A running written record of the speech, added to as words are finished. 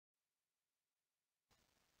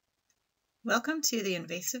Welcome to the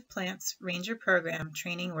Invasive Plants Ranger Program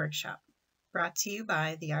Training Workshop, brought to you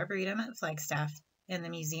by the Arboretum at Flagstaff and the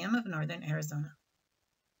Museum of Northern Arizona.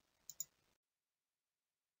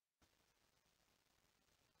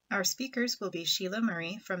 Our speakers will be Sheila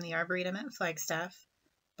Murray from the Arboretum at Flagstaff,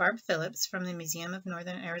 Barb Phillips from the Museum of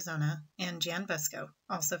Northern Arizona, and Jan Busco,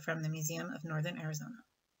 also from the Museum of Northern Arizona.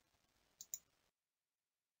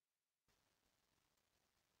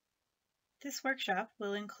 This workshop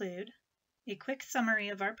will include a quick summary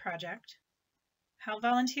of our project, how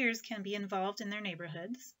volunteers can be involved in their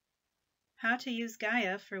neighborhoods, how to use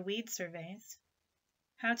Gaia for weed surveys,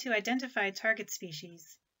 how to identify target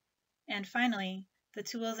species, and finally, the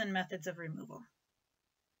tools and methods of removal.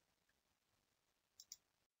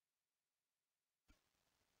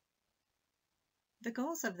 The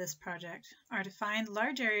goals of this project are to find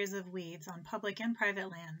large areas of weeds on public and private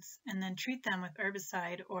lands and then treat them with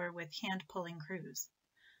herbicide or with hand-pulling crews.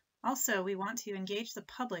 Also, we want to engage the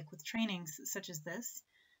public with trainings such as this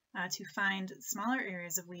to find smaller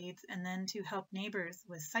areas of weeds and then to help neighbors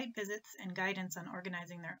with site visits and guidance on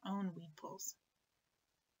organizing their own weed pools.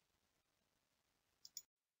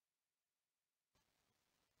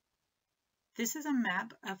 This is a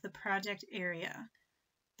map of the project area.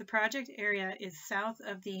 The project area is south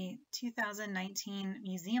of the 2019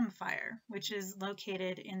 museum fire, which is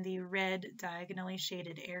located in the red diagonally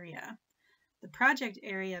shaded area. The project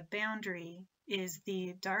area boundary is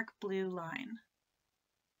the dark blue line.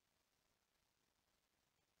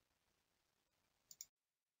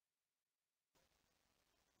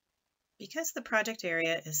 Because the project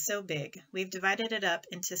area is so big, we've divided it up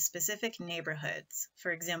into specific neighborhoods.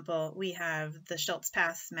 For example, we have the Schultz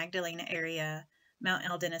Pass Magdalena area, Mount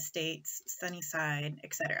Eldon Estates, Sunnyside,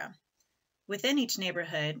 etc. Within each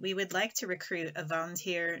neighborhood, we would like to recruit a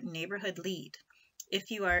volunteer neighborhood lead. If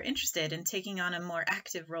you are interested in taking on a more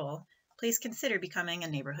active role, please consider becoming a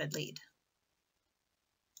neighborhood lead.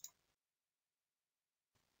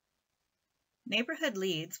 Neighborhood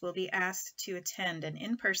leads will be asked to attend an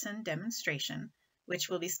in-person demonstration, which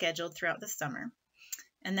will be scheduled throughout the summer.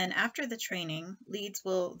 And then after the training, leads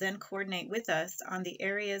will then coordinate with us on the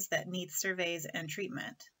areas that need surveys and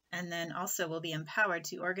treatment, and then also will be empowered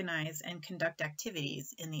to organize and conduct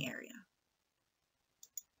activities in the area.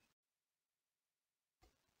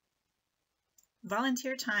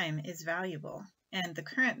 Volunteer time is valuable, and the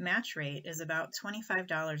current match rate is about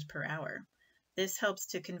 $25 per hour. This helps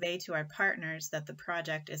to convey to our partners that the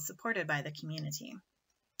project is supported by the community.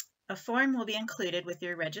 A form will be included with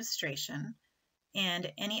your registration,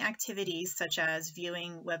 and any activities such as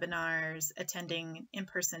viewing webinars, attending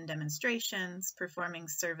in-person demonstrations, performing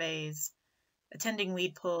surveys, attending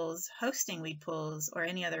weed pulls, hosting weed pulls, or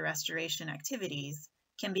any other restoration activities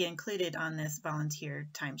can be included on this volunteer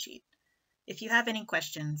timesheet. If you have any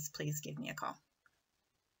questions, please give me a call.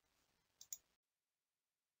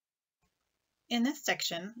 In this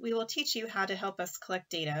section, we will teach you how to help us collect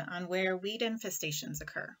data on where weed infestations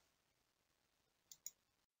occur.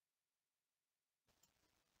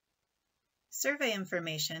 Survey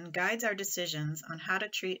information guides our decisions on how to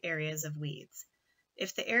treat areas of weeds.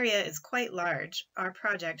 If the area is quite large, our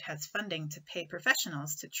project has funding to pay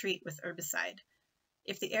professionals to treat with herbicide.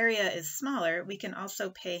 If the area is smaller, we can also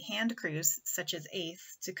pay hand crews, such as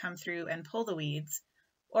ACE, to come through and pull the weeds,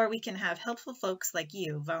 or we can have helpful folks like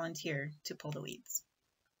you volunteer to pull the weeds.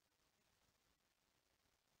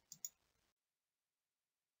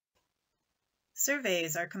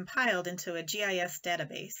 Surveys are compiled into a GIS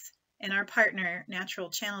database, and our partner, Natural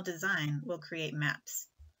Channel Design, will create maps.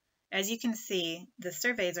 As you can see, the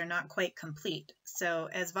surveys are not quite complete, so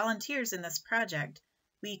as volunteers in this project,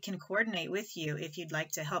 we can coordinate with you if you'd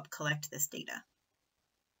like to help collect this data.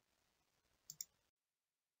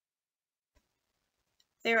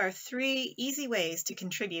 There are 3 easy ways to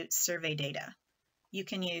contribute survey data. You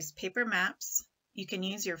can use paper maps, you can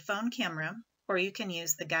use your phone camera, or you can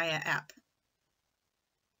use the Gaia app.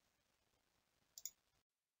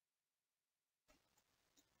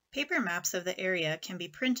 Paper maps of the area can be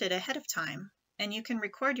printed ahead of time, and you can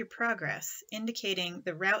record your progress, indicating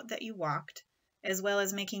the route that you walked, as well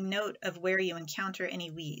as making note of where you encounter any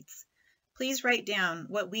weeds. Please write down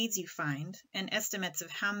what weeds you find and estimates of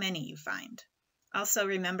how many you find. Also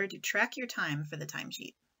remember to track your time for the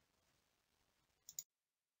timesheet.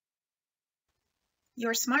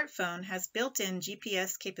 Your smartphone has built-in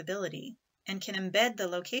GPS capability and can embed the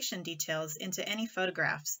location details into any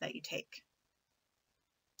photographs that you take.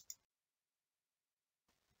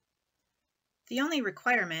 The only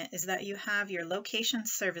requirement is that you have your location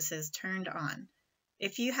services turned on.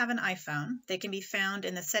 If you have an iPhone, they can be found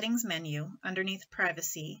in the Settings menu underneath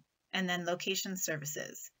Privacy and then Location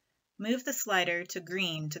Services. Move the slider to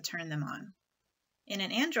green to turn them on. In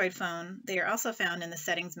an Android phone, they are also found in the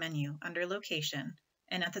settings menu under location,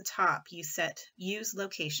 and at the top you set use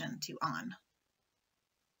location to on.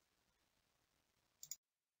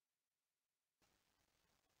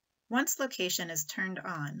 Once location is turned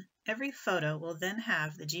on, every photo will then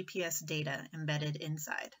have the GPS data embedded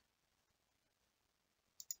inside.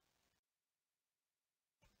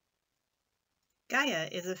 Gaia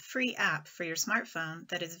is a free app for your smartphone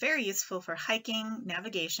that is very useful for hiking,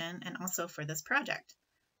 navigation, and also for this project.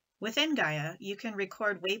 Within Gaia, you can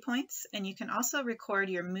record waypoints, and you can also record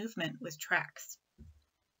your movement with tracks.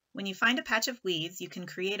 When you find a patch of weeds, you can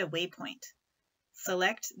create a waypoint.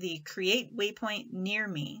 Select the Create Waypoint Near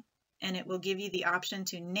Me, and it will give you the option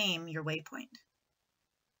to name your waypoint.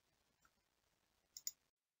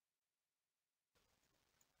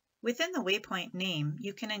 Within the waypoint name,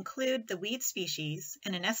 you can include the weed species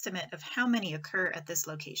and an estimate of how many occur at this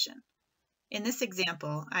location. In this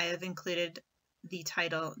example, I have included the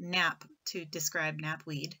title Knap to describe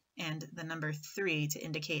knapweed and the number 3 to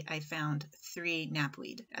indicate I found 3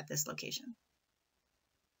 knapweed at this location.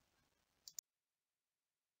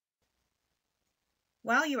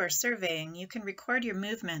 While you are surveying, you can record your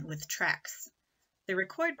movement with tracks. The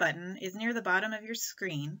record button is near the bottom of your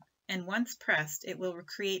screen, and once pressed, it will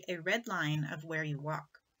create a red line of where you walk.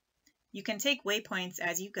 You can take waypoints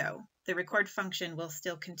as you go. The record function will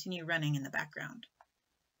still continue running in the background.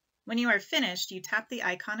 When you are finished, you tap the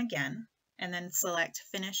icon again, and then select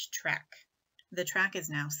Finish Track. The track is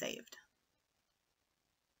now saved.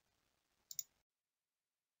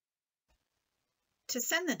 To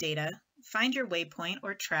send the data, find your waypoint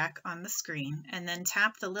or track on the screen, and then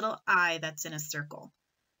tap the little eye that's in a circle.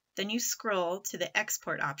 Then you scroll to the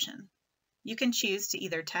Export option. You can choose to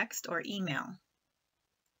either text or email.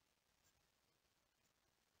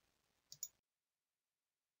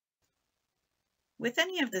 With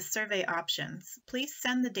any of the survey options, please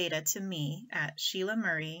send the data to me at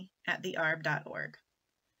sheilamurray@thearb.org.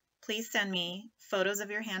 Please send me photos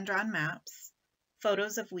of your hand-drawn maps,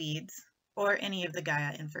 photos of weeds, or any of the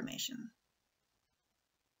Gaia information.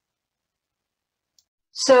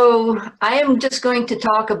 So I am just going to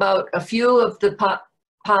talk about a few of the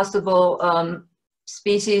possible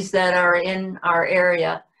species that are in our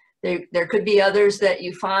area. There could be others that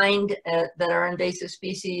you find that are invasive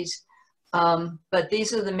species, but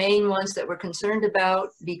these are the main ones that we're concerned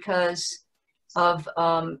about because of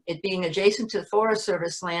it being adjacent to Forest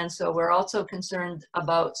Service land. So we're also concerned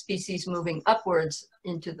about species moving upwards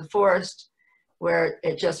into the forest where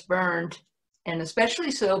it just burned. And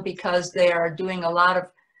especially so because they are doing a lot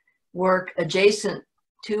of work adjacent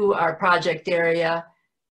to our project area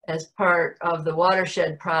as part of the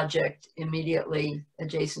watershed project immediately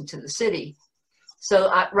adjacent to the city.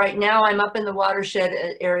 So right now I'm up in the watershed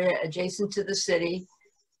area adjacent to the city.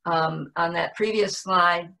 On that previous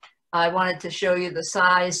slide, I wanted to show you the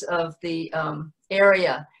size of the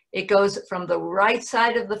area. It goes from the right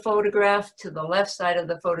side of the photograph to the left side of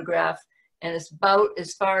the photograph. And it's about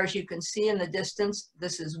as far as you can see in the distance.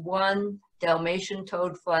 This is one Dalmatian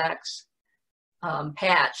toadflax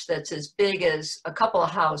patch that's as big as a couple of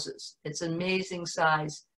houses. It's an amazing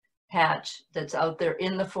size patch that's out there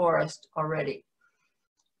in the forest already.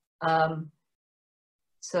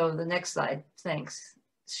 So the next slide, thanks.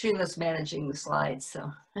 Sheila's managing the slides,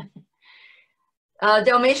 so.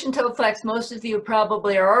 Dalmatian toadflax, most of you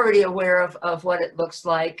probably are already aware of what it looks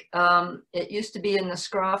like. It used to be in the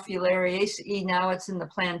Scrophulariaceae, now it's in the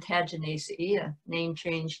Plantaginaceae, a name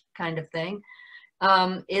change kind of thing.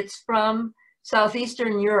 It's from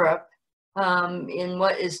southeastern Europe in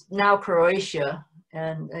what is now Croatia,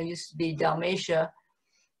 and it used to be Dalmatia.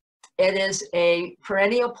 It is a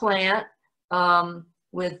perennial plant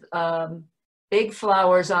with big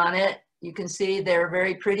flowers on it. You can see they're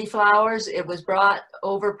very pretty flowers. It was brought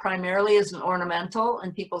over primarily as an ornamental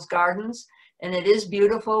in people's gardens. And it is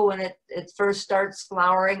beautiful when it first starts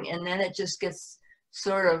flowering, and then it just gets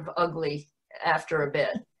sort of ugly after a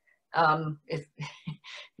bit.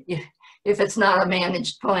 If it's not a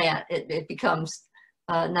managed plant, it becomes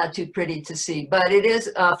not too pretty to see. But it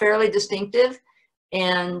is fairly distinctive.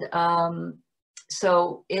 And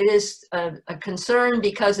so it is a concern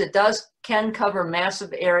because it can cover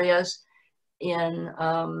massive areas in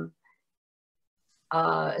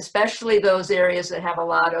especially those areas that have a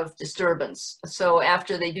lot of disturbance. So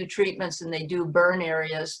after they do treatments and they do burn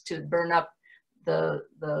areas to burn up the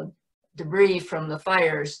debris from the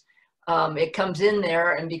fires, it comes in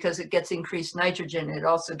there, and because it gets increased nitrogen, it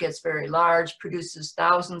also gets very large, produces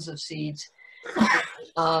thousands of seeds.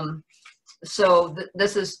 So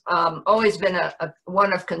this has always been a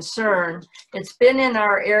one of concern. It's been in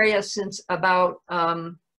our area since about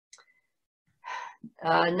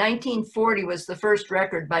 1940 was the first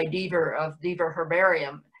record by Deaver of Deaver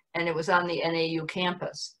Herbarium, and it was on the NAU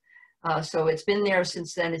campus. So it's been there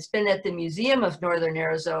since then. It's been at the Museum of Northern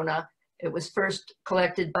Arizona. It was first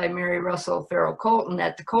collected by Mary Russell Farrell Colton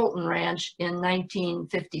at the Colton Ranch in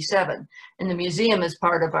 1957. And the museum is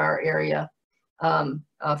part of our area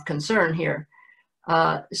of concern here.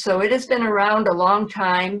 So it has been around a long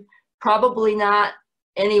time, probably not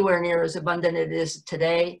anywhere near as abundant as it is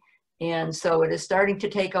today. And so it is starting to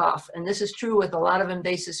take off. And this is true with a lot of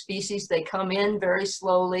invasive species. They come in very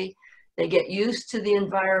slowly. They get used to the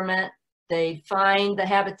environment. They find the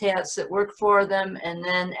habitats that work for them. And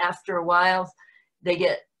then after a while, they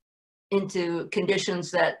get into conditions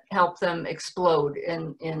that help them explode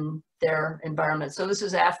in their environment. So this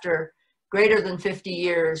is after greater than 50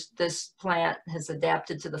 years, this plant has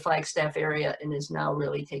adapted to the Flagstaff area and is now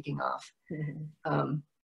really taking off. Mm-hmm.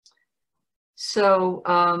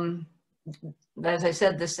 As I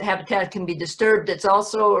said, this habitat can be disturbed. It's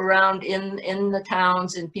also around in the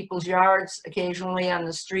towns, in people's yards, occasionally on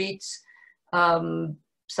the streets,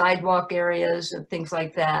 sidewalk areas, and things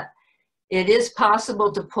like that. It is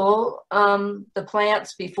possible to pull the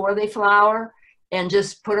plants before they flower and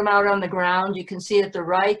just put them out on the ground. You can see at the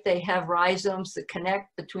right, they have rhizomes that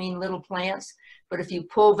connect between little plants. But if you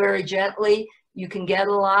pull very gently, you can get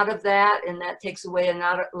a lot of that, and that takes away a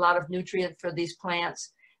lot of nutrient for these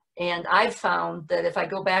plants. And I've found that if I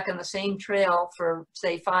go back on the same trail for,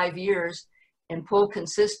 say, 5 years and pull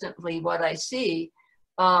consistently what I see,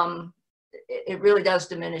 it really does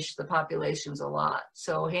diminish the populations a lot.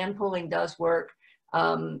 So hand pulling does work.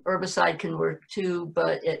 Herbicide can work too,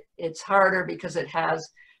 but it's harder because it has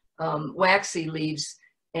waxy leaves,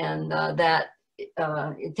 and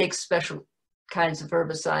it takes special kinds of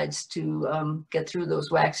herbicides to get through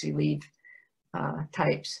those waxy leaf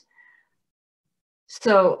types.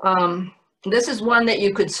 So this is one that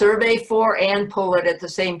you could survey for and pull it at the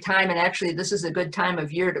same time. And actually, this is a good time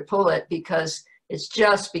of year to pull it because it's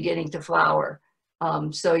just beginning to flower.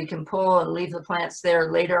 So you can pull and leave the plants there.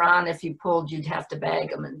 Later on, if you pulled, you'd have to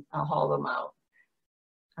bag them and haul them out.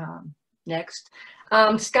 Next.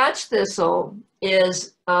 Scotch thistle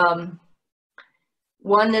is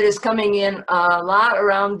one that is coming in a lot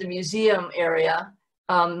around the museum area.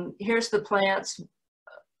 Here's the plants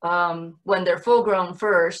when they're full grown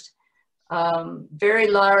first. Very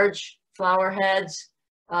large flower heads.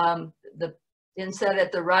 The inset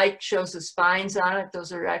at the right shows the spines on it.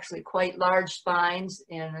 Those are actually quite large spines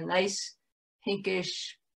and a nice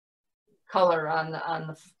pinkish color on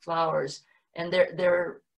the flowers. And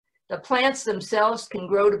the plants themselves can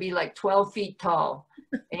grow to be like 12 feet tall,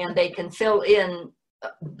 and they can fill in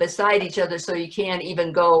beside each other so you can't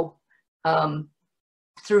even go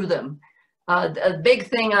through them. A big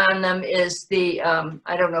thing on them is the,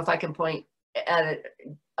 I don't know if I can point at it,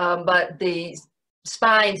 but the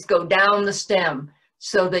spines go down the stem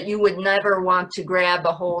so that you would never want to grab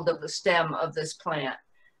a hold of the stem of this plant.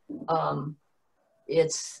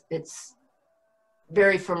 It's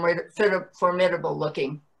very formidable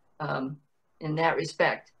looking in that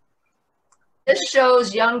respect. This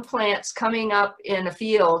shows young plants coming up in a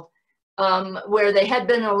field where they had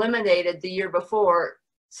been eliminated the year before,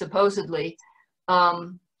 supposedly,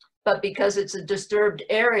 but because it's a disturbed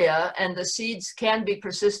area and the seeds can be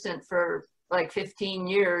persistent for like 15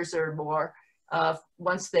 years or more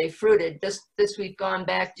once they fruited. This we've gone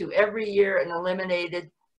back to every year and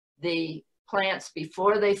eliminated the plants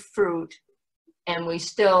before they fruit, and we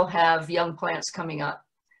still have young plants coming up.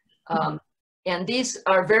 And these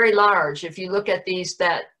are very large. If you look at these,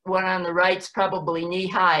 that one on the right's probably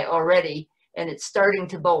knee-high already, and it's starting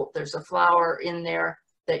to bolt. There's a flower in there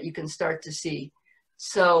that you can start to see.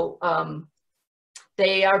 So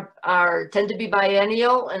they tend to be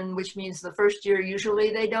biennial, and which means the first year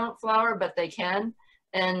usually they don't flower, but they can.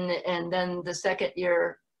 And then the second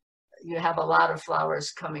year you have a lot of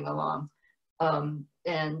flowers coming along.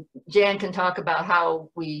 And Jan can talk about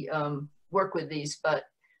how we work with these, but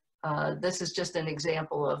this is just an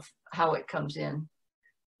example of how it comes in.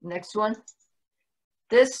 Next one.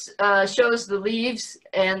 This shows the leaves,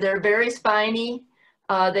 and they're very spiny.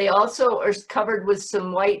 They also are covered with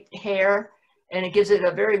some white hair, and it gives it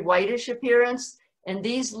a very whitish appearance. And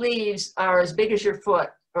these leaves are as big as your foot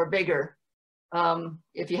or bigger.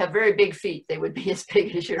 If you have very big feet, they would be as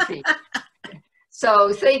big as your feet.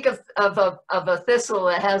 So think of a thistle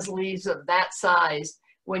that has leaves of that size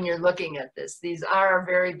when you're looking at this. These are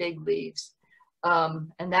very big leaves.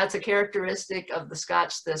 And that's a characteristic of the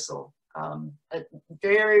Scotch thistle.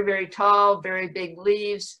 Very, very tall, very big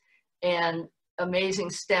leaves, and amazing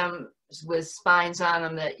stems with spines on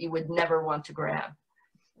them that you would never want to grab.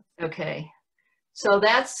 Okay, so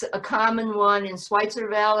that's a common one in Schweitzer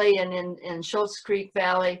Valley and in Schultz Creek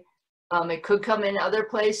Valley. It could come in other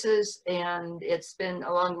places, and it's been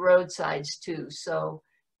along roadsides too, so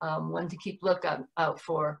one to keep out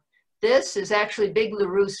for. This is actually Big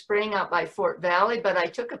LaRue Spring out by Fort Valley, but I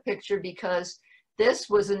took a picture because this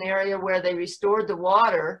was an area where they restored the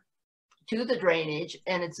water to the drainage,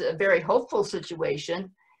 and it's a very hopeful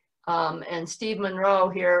situation. And Steve Monroe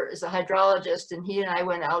here is a hydrologist, and he and I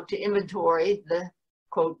went out to inventory the,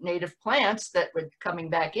 quote, native plants that were coming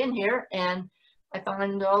back in here, and I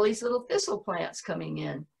found all these little thistle plants coming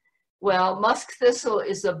in. Well, musk thistle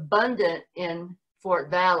is abundant in Fort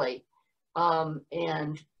Valley,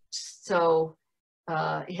 and so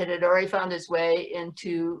it had already found its way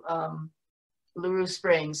into LaRue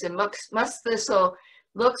Springs. And musk thistle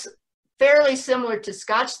looks fairly similar to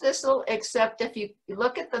Scotch thistle, except if you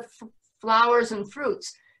look at the flowers and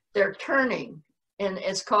fruits, they're turning, and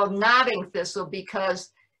it's called nodding thistle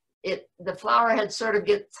because the flower head sort of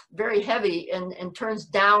gets very heavy and turns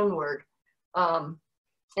downward.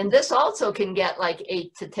 And this also can get like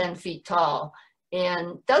 8 to 10 feet tall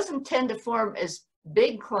and doesn't tend to form as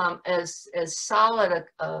big clump, as solid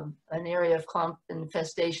an area of clump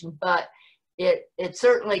infestation, but it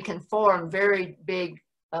certainly can form very big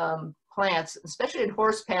plants, especially in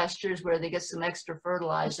horse pastures where they get some extra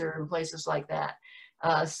fertilizer and places like that.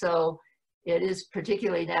 So it is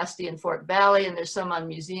particularly nasty in Fort Valley, and there's some on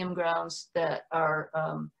museum grounds that are,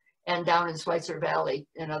 and down in Schweitzer Valley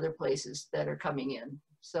and other places that are coming in.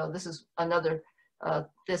 So this is another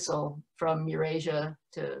thistle from Eurasia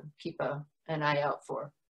to keep an eye out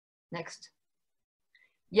for. Next.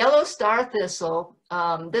 Yellow star thistle.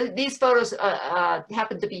 These photos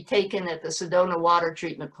happen to be taken at the Sedona water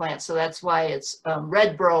treatment plant, so that's why it's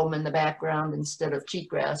red brome in the background instead of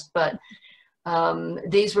cheatgrass. But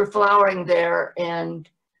these were flowering there, and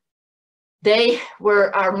they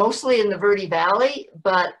are mostly in the Verde Valley,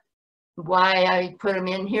 but why I put them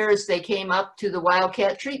in here is they came up to the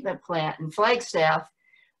Wildcat treatment plant in Flagstaff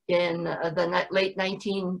in the late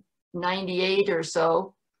 1998 or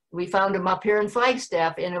so. We found them up here in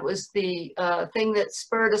Flagstaff, and it was the thing that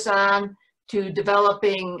spurred us on to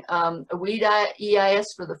developing a weed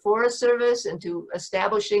EIS for the Forest Service and to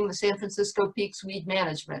establishing the San Francisco Peaks Weed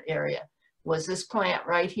Management Area, was this plant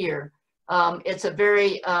right here. It's a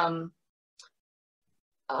very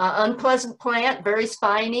unpleasant plant, very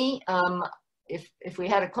spiny. If we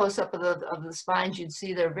had a close-up of the spines, you'd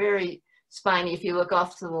see they're very spiny. If you look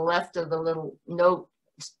off to the left of the little note,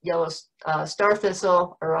 yellow star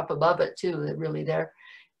thistle, or up above it too, they're really there.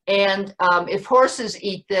 And if horses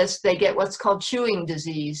eat this, they get what's called chewing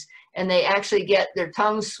disease, and they actually get their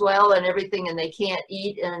tongues swell and everything, and they can't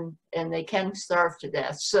eat, and they can starve to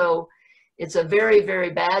death. So it's a very,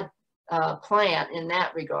 very bad plant in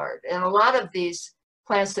that regard. And a lot of these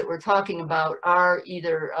plants that we're talking about are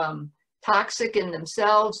either toxic in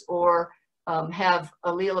themselves or have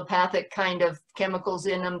allelopathic kind of chemicals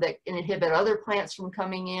in them that inhibit other plants from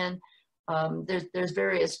coming in. There's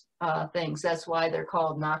various things. That's why they're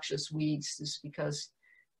called noxious weeds, just because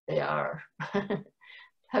they are.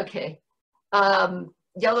 Okay.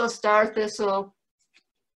 Yellow star thistle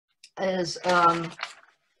is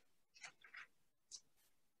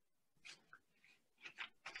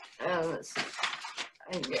let's see,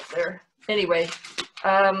 I can get there. Anyway,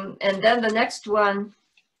 and then the next one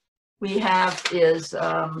we have is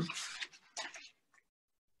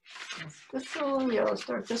thistle, yellow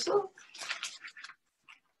star thistle.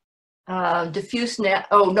 Diffuse net.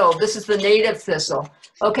 Oh no, this is the native thistle.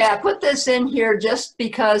 Okay, I put this in here just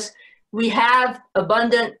because we have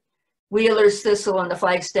abundant Wheeler's thistle in the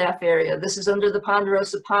Flagstaff area. This is under the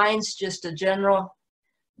ponderosa pines, just a general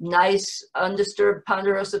nice undisturbed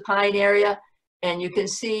ponderosa pine area, and you can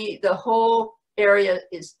see the whole area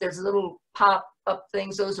is, there's little pop up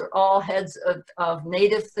things. Those are all heads of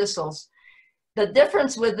native thistles. The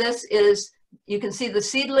difference with this is you can see the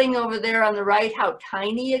seedling over there on the right, how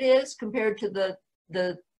tiny it is compared to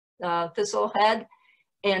the thistle head.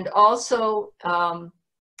 And also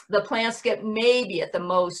the plants get maybe at the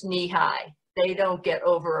most knee high. They don't get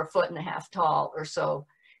over 1.5 feet tall or so.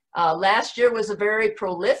 Last year was a very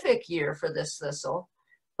prolific year for this thistle,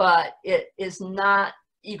 but it is not,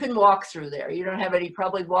 you can walk through there. You don't have any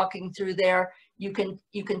problem walking through there. You can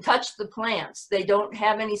touch the plants. They don't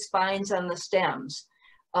have any spines on the stems.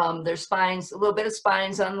 There's spines, a little bit of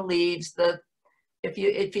spines on the leaves. If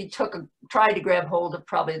you tried to grab hold of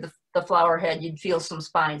probably the flower head, you'd feel some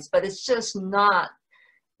spines, but it's just not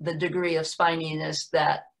the degree of spininess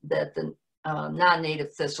that the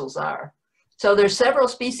non-native thistles are. So there's several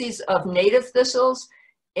species of native thistles,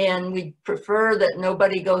 and we prefer that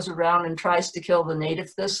nobody goes around and tries to kill the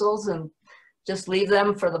native thistles, and just leave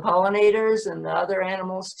them for the pollinators and the other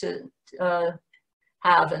animals to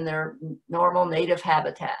have in their normal native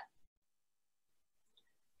habitat.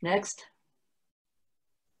 Next.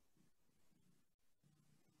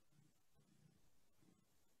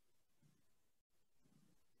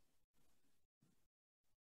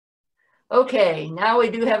 Okay, now we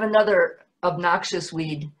do have another obnoxious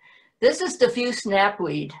weed. This is diffuse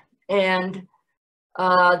knapweed, and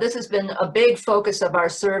this has been a big focus of our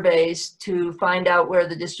surveys to find out where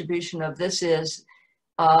the distribution of this is.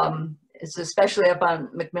 It's especially up on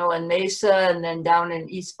McMillan Mesa, and then down in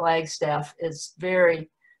East Flagstaff. It's very,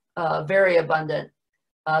 very abundant.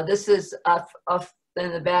 This is off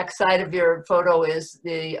in the back side of your photo is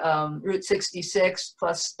the Route 66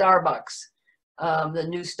 plus Starbucks, the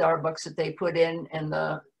new Starbucks that they put in, and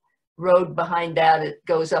the road behind that, it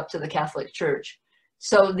goes up to the Catholic Church.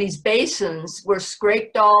 So these basins were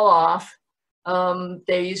scraped all off.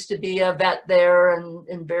 There used to be a vet there and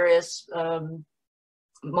in various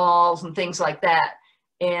malls and things like that.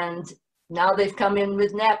 And now they've come in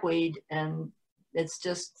with knapweed, and it's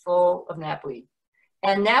just full of knapweed.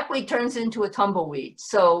 And knapweed turns into a tumbleweed.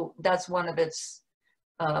 So that's one of its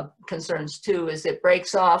concerns too, is it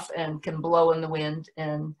breaks off and can blow in the wind,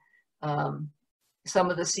 and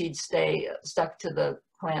some of the seeds stay stuck to the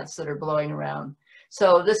plants that are blowing around.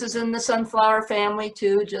 So this is in the sunflower family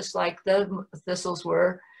too, just like the thistles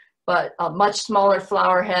were, but much smaller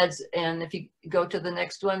flower heads. And if you go to the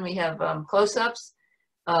next one, we have close-ups.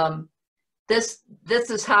 This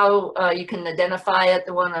is how you can identify it,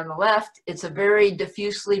 the one on the left. It's a very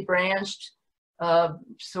diffusely branched,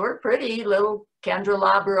 sort of pretty little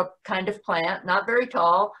candelabra kind of plant, not very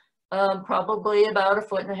tall, probably about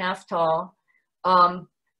 1.5 feet tall.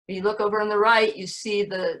 If you look over on the right, you see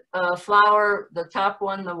the flower, the top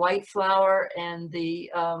one, the white flower, and the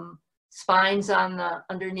spines on the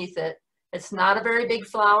underneath it. It's not a very big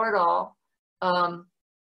flower at all,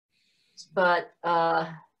 but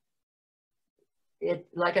it,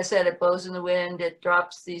 like I said, it blows in the wind, it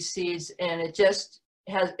drops these seeds, and it just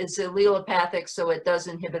has, it's allelopathic, so it does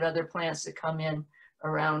inhibit other plants that come in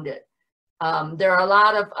around it. There are a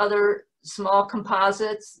lot of other small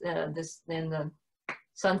composites, this in the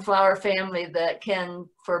sunflower family, that can,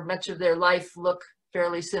 for much of their life, look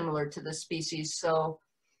fairly similar to the species. So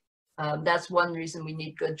that's one reason we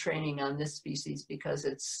need good training on this species, because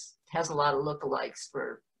it has a lot of lookalikes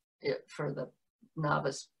for the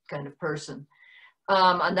novice kind of person.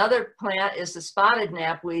 Another plant is the spotted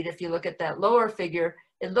knapweed. If you look at that lower figure,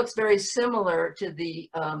 it looks very similar to the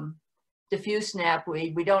diffuse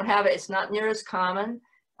knapweed. We don't have it, it's not near as common.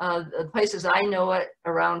 The places I know it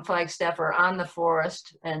around Flagstaff are on the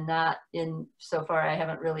forest, and not in, so far I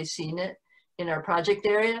haven't really seen it in our project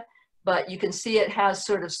area, but you can see it has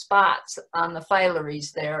sort of spots on the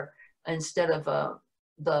phyllaries there, instead of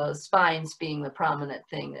the spines being the prominent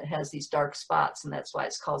thing. That has these dark spots, and that's why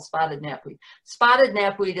it's called spotted knapweed. Spotted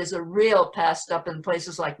knapweed is a real pest up in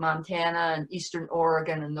places like Montana and Eastern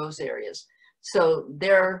Oregon and those areas. So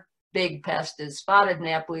their big pest is spotted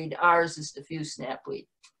knapweed. Ours is diffuse knapweed.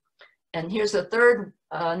 And here's a third,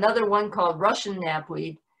 another one called Russian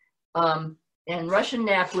knapweed. And Russian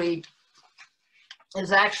knapweed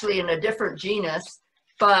is actually in a different genus,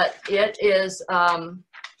 but it is,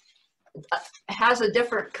 has a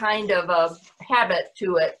different kind of a habit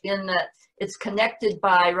to it, in that it's connected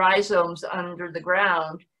by rhizomes under the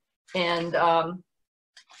ground. And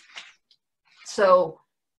so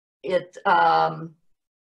it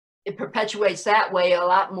perpetuates that way a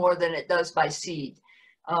lot more than it does by seed.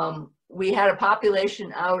 We had a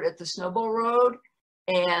population out at the Snowball Road,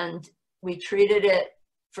 and we treated it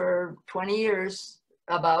for 20 years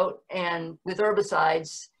about, and with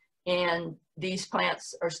herbicides, and these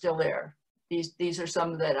plants are still there. These are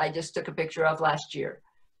some that I just took a picture of last year.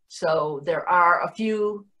 So there are a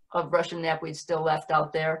few of Russian knapweed still left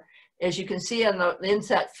out there. As you can see on the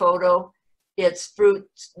inset photo, its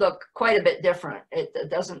fruits look quite a bit different.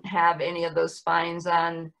 It doesn't have any of those spines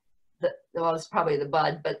on the, well, it's probably the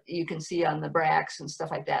bud, but you can see on the bracts and stuff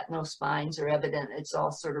like that, no spines are evident. It's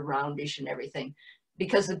all sort of roundish and everything.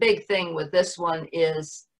 Because the big thing with this one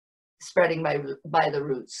is spreading by the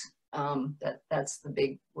roots. That's the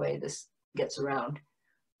big way this gets around.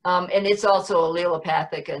 And it's also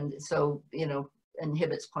allelopathic, and so, you know,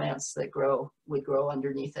 inhibits plants that would grow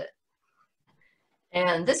underneath it.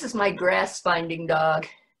 And this is my grass finding dog.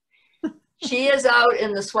 She is out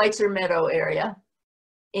in the Schweitzer Meadow area,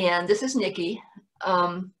 and this is Nikki.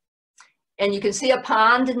 And you can see a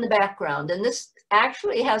pond in the background. And this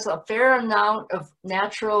actually has a fair amount of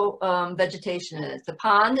natural vegetation in it. The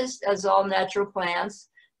pond has all natural plants,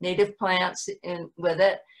 native plants with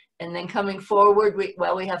it. And then coming forward, we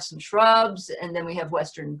have some shrubs, and then we have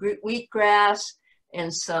western wheatgrass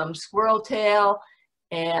and some squirrel tail.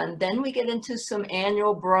 And then we get into some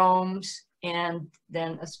annual bromes, and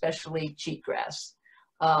then especially cheatgrass.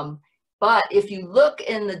 But if you look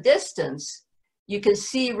in the distance, you can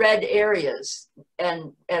see red areas.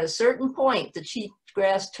 And at a certain point, the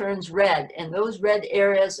cheatgrass turns red, and those red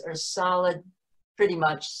areas are solid, pretty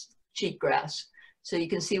much cheatgrass. So you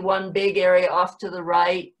can see one big area off to the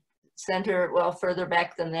right, center, well, further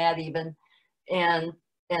back than that even, and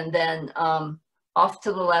then off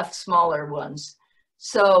to the left, smaller ones.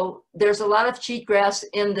 So there's a lot of cheatgrass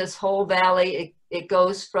in this whole valley. It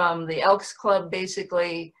goes from the Elks Club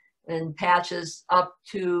basically in patches up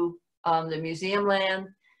to the museum land,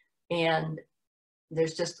 and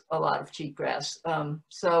there's just a lot of cheatgrass.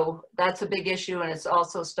 So that's a big issue, and it's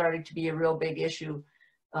also starting to be a real big issue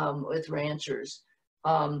with ranchers.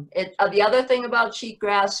 The other thing about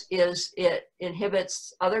cheatgrass is it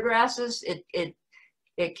inhibits other grasses.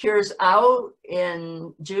 It cures out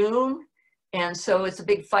in June, and so it's a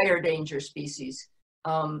big fire danger species.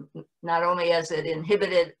 Not only has it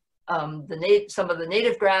inhibited some of the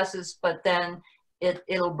native grasses, but then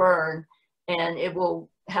it'll burn, and it will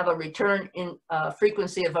have a return in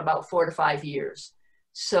frequency of about 4 to 5 years.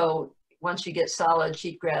 So once you get solid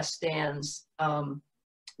cheatgrass stands,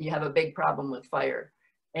 you have a big problem with fire.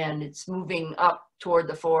 And it's moving up toward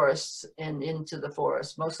the forests and into the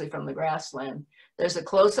forest, mostly from the grassland. There's a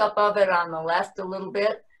close-up of it on the left a little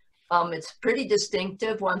bit. It's pretty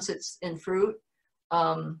distinctive once it's in fruit.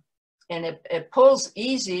 And it pulls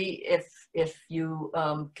easy if you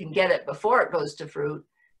can get it before it goes to fruit.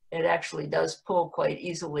 It actually does pull quite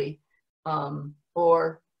easily.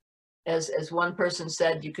 Or as one person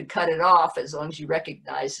said, you could cut it off as long as you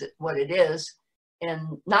recognize what it is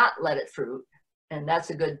and not let it fruit. And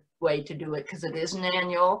that's a good way to do it because it is an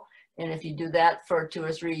annual. And if you do that for 2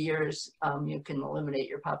 or 3 years, you can eliminate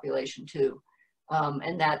your population too.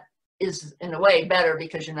 And that is in a way better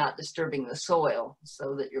because you're not disturbing the soil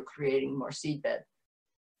so that you're creating more seed bed.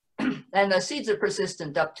 And the seeds are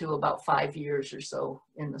persistent up to about 5 years or so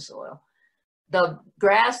in the soil. The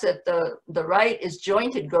grass at the right is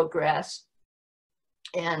jointed goat grass.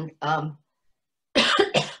 And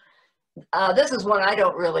this is one I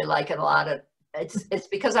don't really like a lot. It's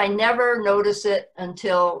because I never notice it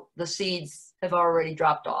until the seeds have already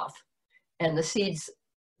dropped off. And the seeds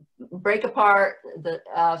break apart,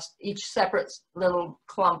 each separate little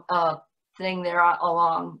clump thing there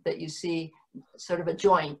along that you see, sort of a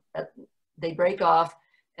joint, that they break off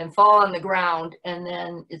and fall on the ground, and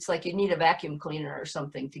then it's like you need a vacuum cleaner or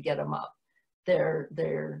something to get them up. They're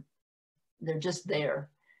just there.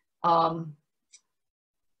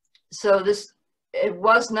 So it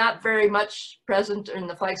was not very much present in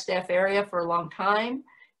the Flagstaff area for a long time.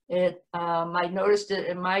 I noticed it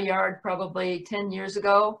in my yard probably 10 years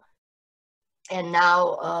ago. And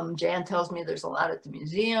now Jan tells me there's a lot at the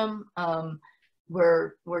museum.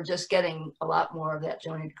 We're just getting a lot more of that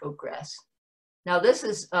jointed goat grass. Now this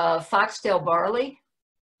is foxtail barley,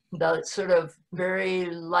 the sort of very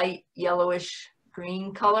light yellowish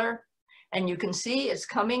green color. And you can see it's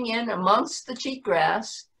coming in amongst the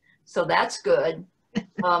cheatgrass. So that's good.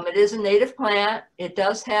 It is a native plant. It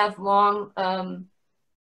does have long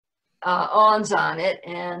awns on it.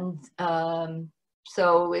 And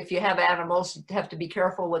so if you have animals, you have to be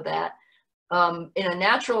careful with that. In a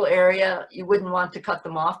natural area, you wouldn't want to cut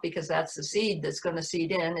them off because that's the seed that's going to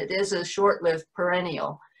seed in. It is a short-lived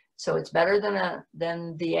perennial. So it's better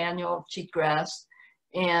than the annual cheatgrass.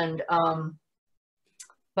 And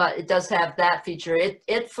but it does have that feature.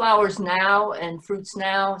 It flowers now and fruits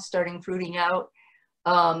now, starting fruiting out.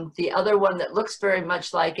 The other one that looks very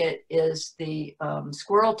much like it is the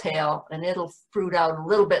squirrel tail, and it'll fruit out a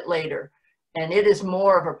little bit later. And it is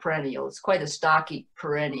more of a perennial. It's quite a stocky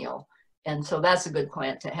perennial. And so that's a good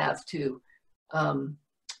plant to have too.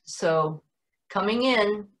 So coming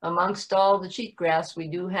in amongst all the cheatgrass, we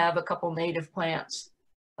do have a couple native plants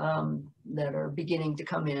that are beginning to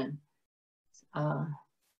come in.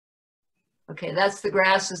 Okay, that's the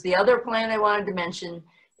grasses. The other plant I wanted to mention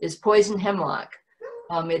is poison hemlock.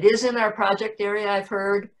 It is in our project area, I've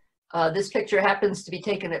heard. This picture happens to be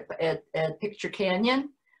taken at Picture Canyon.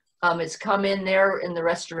 It's come in there in the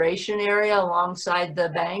restoration area alongside the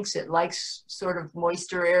banks. It likes sort of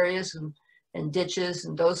moister areas and ditches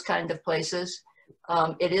and those kind of places.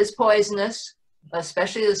 It is poisonous,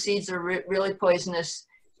 especially the seeds are really poisonous.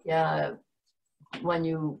 when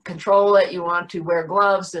you control it, you want to wear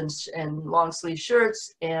gloves and long sleeve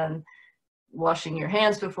shirts and washing your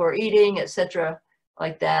hands before eating, etc.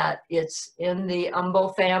 like that. It's in the umbel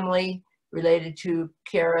family, related to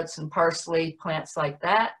carrots and parsley, plants like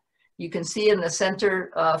that. You can see in the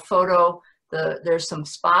center photo, there's some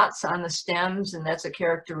spots on the stems, and that's a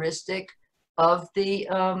characteristic of the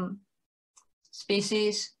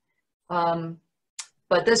species.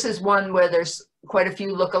 But this is one where there's quite a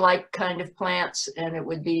few look-alike kind of plants, and it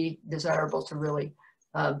would be desirable to really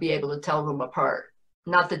be able to tell them apart.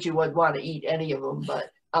 Not that you would want to eat any of them,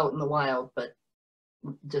 but out in the wild, but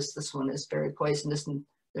just this one is very poisonous, and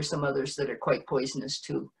there's some others that are quite poisonous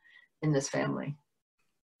too in this family.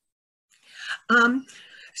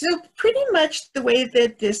 So pretty much the way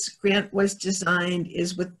that this grant was designed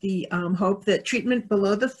is with the hope that treatment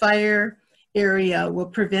below the fire area will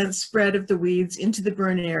prevent spread of the weeds into the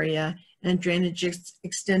burn area and drainage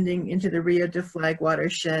extending into the Rio de Flag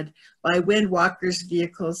watershed by wind walkers,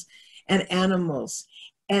 vehicles, and animals.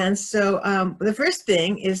 And so the first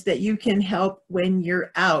thing is that you can help when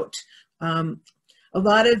you're out. A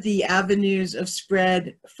lot of the avenues of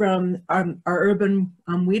spread from our urban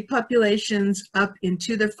weed populations up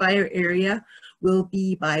into the fire area will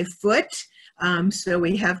be by foot. So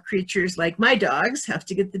we have creatures like my dogs, have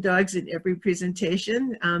to get the dogs in every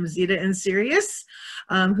presentation, Zeta and Sirius,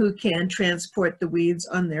 who can transport the weeds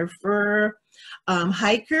on their fur.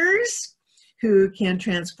 Hikers who can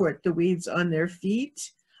transport the weeds on their feet.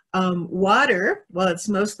 Water, well, it's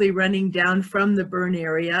mostly running down from the burn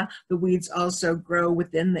area. The weeds also grow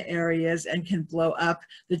within the areas and can blow up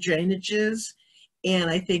the drainages. And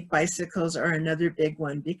I think bicycles are another big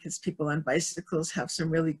one because people on bicycles have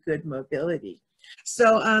some really good mobility.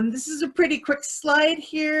 So this is a pretty quick slide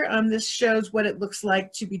here. This shows what it looks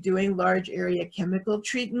like to be doing large area chemical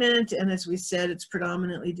treatment. And as we said, it's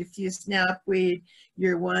predominantly diffuse knapweed.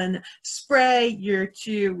 Year 1, spray. Year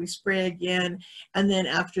 2, we spray again. And then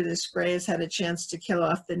after the spray has had a chance to kill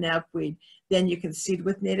off the knapweed, then you can seed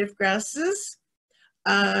with native grasses.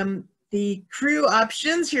 The crew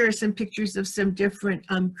options, here are some pictures of some different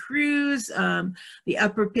crews. The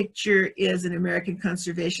upper picture is an American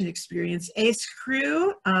Conservation Experience ACE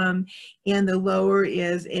crew, and the lower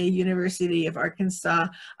is a University of Arkansas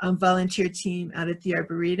volunteer team out at the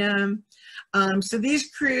Arboretum. So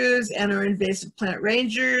these crews and our invasive plant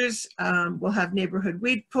rangers will have neighborhood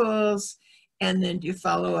weed pulls and then do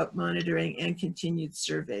follow-up monitoring and continued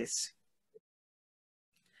surveys.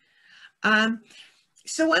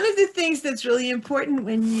 So one of the things that's really important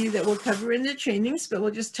that we'll cover in the trainings, but we'll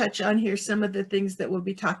just touch on here some of the things that we'll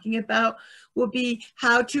be talking about, will be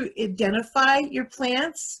how to identify your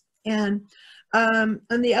plants. And on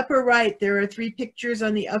the upper right, there are 3 pictures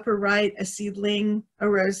on the upper right, a seedling, a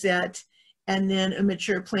rosette, and then a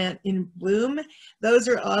mature plant in bloom. Those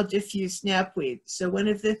are all diffuse knapweed. So one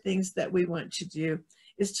of the things that we want to do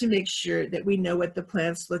is to make sure that we know what the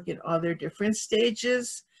plants look at all their different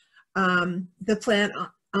stages. The plant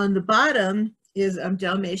on the bottom is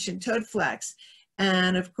Dalmatian toadflax.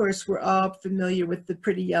 And of course, we're all familiar with the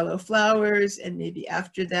pretty yellow flowers, and maybe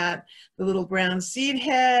after that, the little brown seed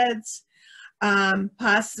heads.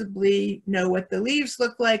 Possibly know what the leaves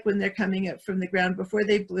look like when they're coming up from the ground before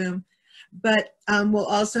they bloom. But we'll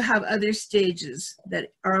also have other stages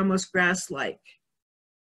that are almost grass-like.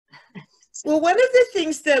 Well, one of the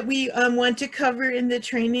things that we want to cover in the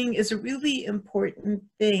training is a really important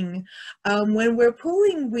thing. When we're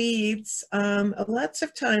pulling weeds, lots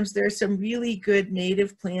of times there are some really good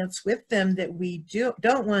native plants with them that we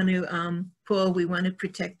don't want to pull. We want to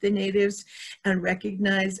protect the natives and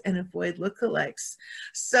recognize and avoid lookalikes.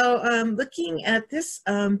 So looking at this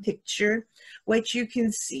picture, what you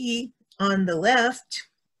can see on the left,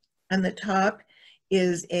 on the top,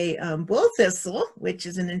 is a bull thistle, which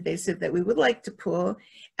is an invasive that we would like to pull.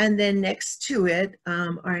 And then next to it,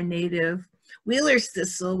 our native Wheeler's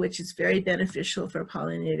thistle, which is very beneficial for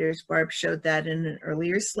pollinators. Barb showed that in an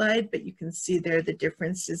earlier slide, but you can see there the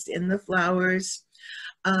differences in the flowers.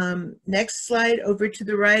 Next slide over to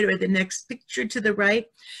the right, or the next picture to the right,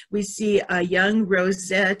 we see a young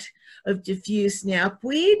rosette of diffuse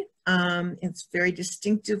knapweed. It's very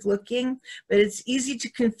distinctive looking, but it's easy to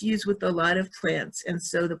confuse with a lot of plants. And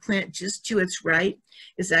so the plant just to its right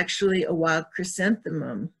is actually a wild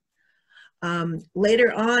chrysanthemum.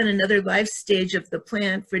 Later on, another life stage of the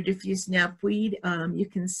plant for diffuse knapweed, you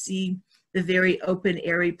can see the very open,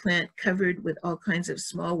 airy plant covered with all kinds of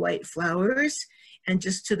small white flowers. And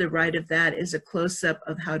just to the right of that is a close-up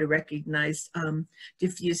of how to recognize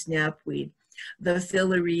diffuse knapweed. The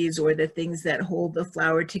filaries, or the things that hold the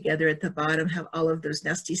flower together at the bottom, have all of those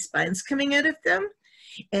nasty spines coming out of them.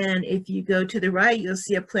 And if you go to the right, you'll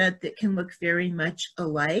see a plant that can look very much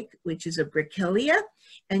alike, which is a Brachylia.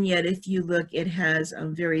 And yet if you look, it has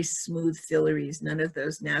very smooth filaries, none of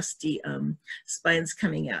those nasty spines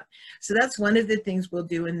coming out. So that's one of the things we'll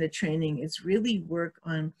do in the training, is really work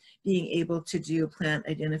on being able to do plant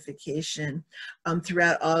identification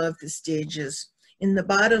throughout all of the stages. In the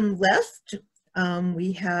bottom left,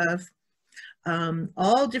 we have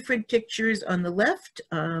all different pictures on the left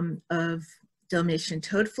of Dalmatian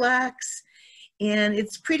toadflax. And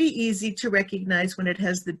it's pretty easy to recognize when it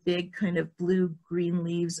has the big kind of blue-green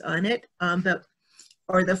leaves on it,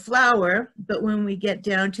 or the flower. But when we get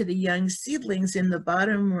down to the young seedlings in the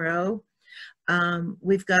bottom row,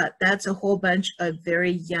 that's a whole bunch of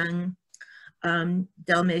very young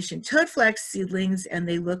Dalmatian toadflax seedlings, and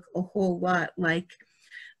they look a whole lot like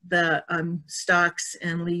the stalks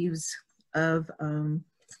and leaves of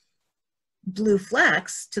blue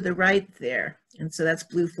flax to the right there. And so that's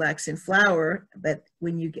blue flax in flower, but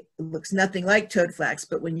when you get, it looks nothing like toad flax,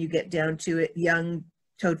 but when you get down to it, young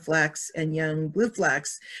toad flax and young blue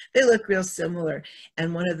flax, they look real similar.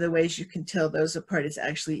 And one of the ways you can tell those apart is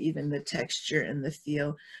actually even the texture and the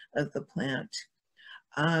feel of the plant.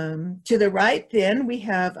 To the right then, we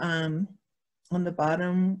have, on the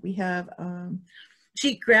bottom, we have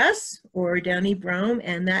cheatgrass or downy brome,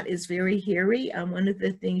 and that is very hairy. One of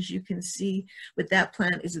the things you can see with that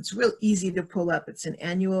plant is it's real easy to pull up. It's an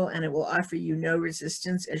annual, and it will offer you no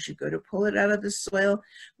resistance as you go to pull it out of the soil.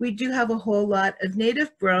 We do have a whole lot of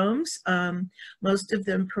native bromes, most of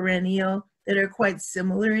them perennial, that are quite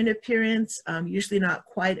similar in appearance, usually not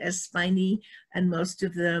quite as spiny, and most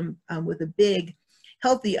of them with a big,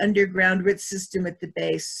 healthy underground root system at the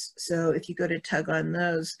base. So if you go to tug on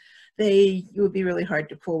those, it would be really hard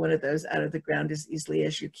to pull one of those out of the ground as easily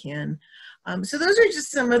as you can. So those are just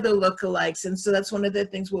some of the lookalikes. And so that's one of the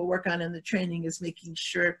things we'll work on in the training, is making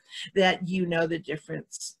sure that you know the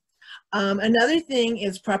difference. Another thing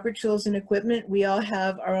is proper tools and equipment. We all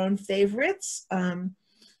have our own favorites,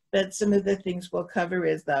 but some of the things we'll cover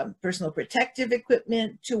is the personal protective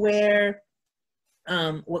equipment to wear,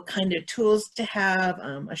 what kind of tools to have,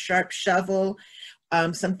 a sharp shovel,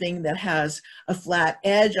 something that has a flat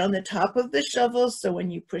edge on the top of the shovel, so when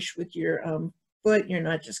you push with your foot, you're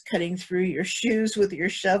not just cutting through your shoes with your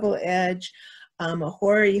shovel edge. A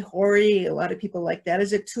hori, a lot of people like that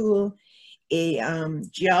as a tool. A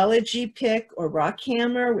geology pick or rock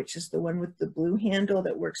hammer, which is the one with the blue handle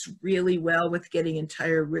that works really well with getting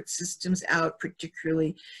entire root systems out,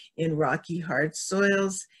 particularly in rocky, hard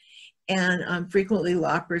soils. And frequently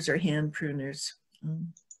loppers or hand pruners.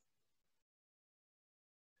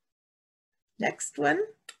 Next one.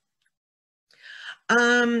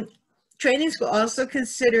 Trainings will also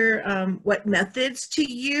consider what methods to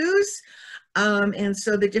use. And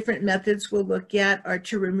so the different methods we'll look at are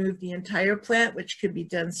to remove the entire plant, which could be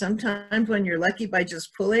done sometimes when you're lucky by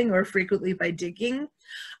just pulling, or frequently by digging.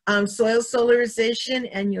 Soil solarization,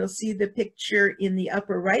 and you'll see the picture in the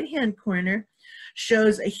upper right-hand corner,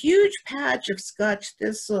 shows a huge patch of Scotch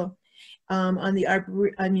thistle on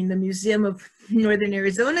the Museum of Northern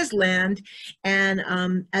Arizona's land.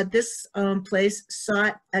 And at this place,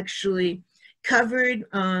 SOT actually covered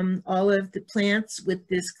all of the plants with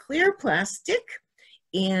this clear plastic,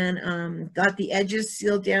 and got the edges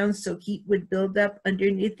sealed down so heat would build up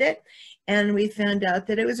underneath it. And we found out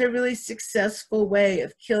that it was a really successful way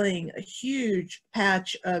of killing a huge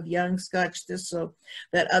patch of young Scotch thistle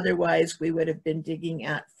that otherwise we would have been digging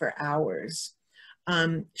at for hours.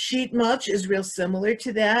 Sheet mulch is real similar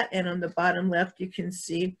to that, and on the bottom left you can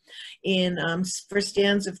see for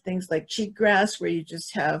stands of things like cheatgrass, where you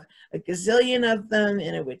just have a gazillion of them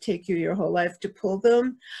and it would take you your whole life to pull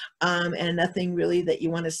them, and nothing really that you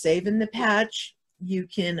want to save in the patch. You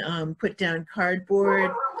can put down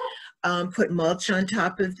cardboard, put mulch on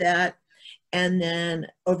top of that, and then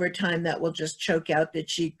over time that will just choke out the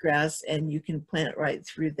cheatgrass, and you can plant right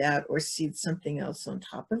through that or seed something else on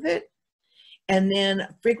top of it. And then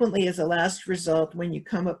frequently as a last result, when you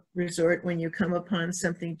come upon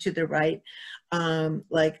something to the right,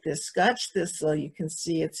 like this Scotch thistle, you can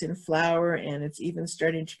see it's in flower and it's even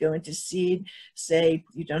starting to go into seed. Say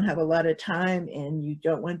you don't have a lot of time and you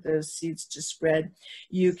don't want those seeds to spread,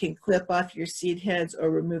 you can clip off your seed heads or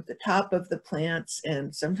remove the top of the plants,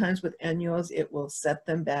 and sometimes with annuals it will set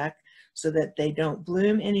them back so that they don't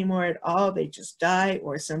bloom anymore at all, they just die,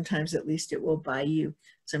 or sometimes at least it will buy you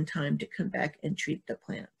some time to come back and treat the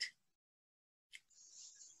plant.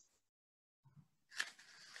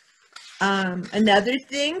 Another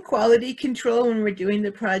thing, quality control. When we're doing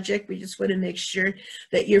the project, we just want to make sure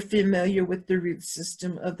that you're familiar with the root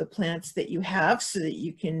system of the plants that you have so that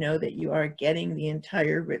you can know that you are getting the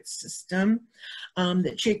entire root system.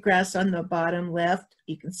 The cheatgrass on the bottom left,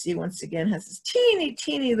 you can see once again has this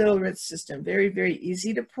teeny little root system, very, very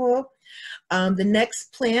easy to pull. The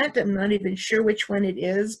next plant, I'm not even sure which one it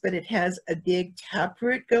is, but it has a big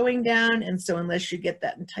taproot going down, and so unless you get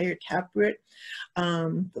that entire taproot,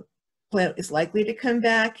 the plant is likely to come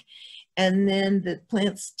back. And then the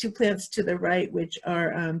plants, two plants to the right, which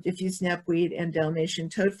are diffuse knapweed and Dalmatian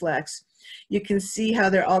toadflax, you can see how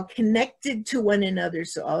they're all connected to one another.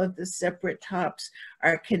 So all of the separate tops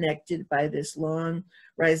are connected by this long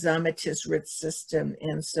rhizomatous root system.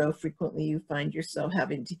 And so frequently you find yourself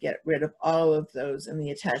having to get rid of all of those and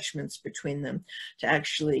the attachments between them to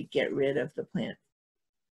actually get rid of the plant.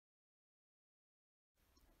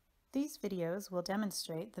 These videos will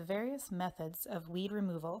demonstrate the various methods of weed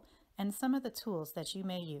removal and some of the tools that you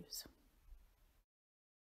may use.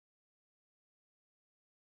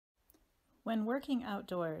 When working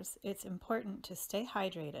outdoors, it's important to stay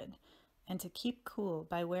hydrated and to keep cool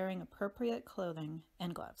by wearing appropriate clothing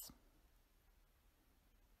and gloves.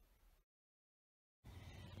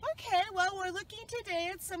 Okay, well, we're looking today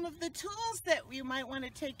at some of the tools that you might want to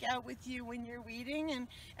take out with you when you're weeding, and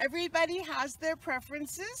everybody has their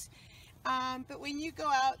preferences. But when you go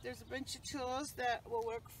out, there's a bunch of tools that will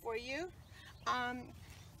work for you.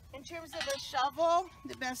 In terms of a shovel,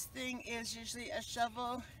 the best thing is usually a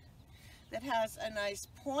shovel that has a nice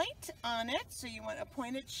point on it. So you want a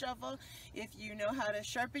pointed shovel if you know how to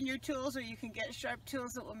sharpen your tools, or you can get sharp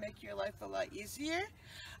tools that will make your life a lot easier.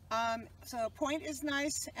 So a point is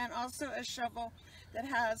nice, and also a shovel that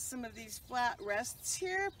has some of these flat rests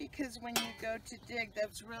here, because when you go to dig,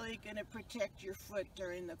 that's really going to protect your foot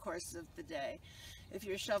during the course of the day. If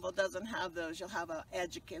your shovel doesn't have those, you'll have an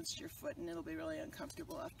edge against your foot and it'll be really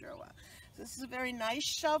uncomfortable after a while. So this is a very nice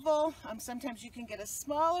shovel. Sometimes you can get a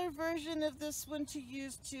smaller version of this one to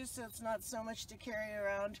use too, so it's not so much to carry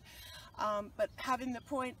around. But having the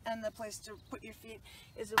point and the place to put your feet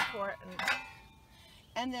is important.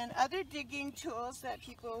 And then other digging tools that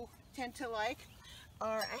people tend to like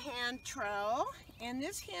are a hand trowel, and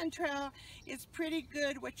this hand trowel is pretty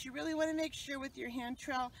good. What you really want to make sure with your hand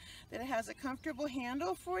trowel, that it has a comfortable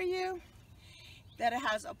handle for you, that it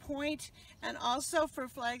has a point, and also for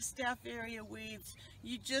Flagstaff area weeds,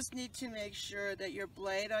 you just need to make sure that your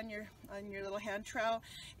blade on your little hand trowel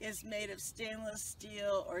is made of stainless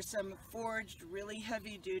steel or some forged really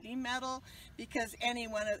heavy duty metal, because any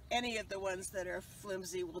of the ones that are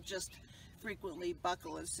flimsy will just frequently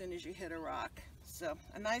buckle as soon as you hit a rock. So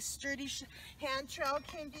a nice sturdy hand trowel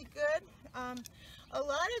can be good. A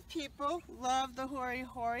lot of people love the hori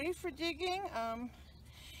hori for digging,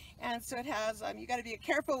 and so it has, you got to be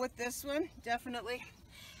careful with this one. Definitely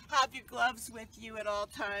have your gloves with you at all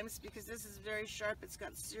times, because this is very sharp. It's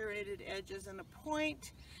got serrated edges and a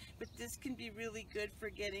point, but this can be really good for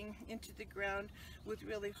getting into the ground with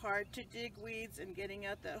really hard to dig weeds and getting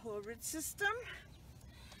out that whole root system.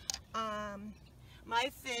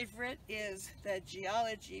 My favorite is the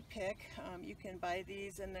geology pick. You can buy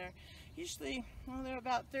these, and they're usually, well, they're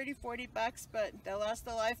about $30–40, but they'll last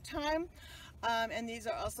a lifetime. And these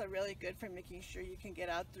are also really good for making sure you can get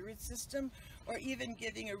out the root system, or even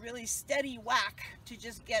giving a really steady whack to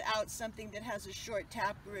just get out something that has a short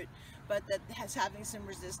taproot, but that has having some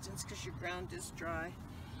resistance because your ground is dry.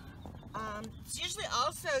 It's usually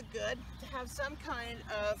also good to have some kind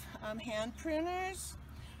of hand pruners,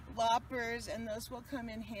 loppers, and those will come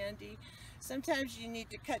in handy. Sometimes you need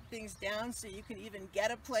to cut things down so you can even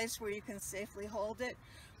get a place where you can safely hold it,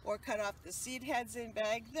 or cut off the seed heads and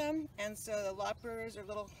bag them, and so the loppers or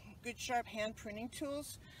little good sharp hand pruning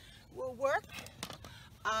tools will work.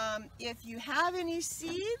 If you have any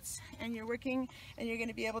seeds and you're working and you're going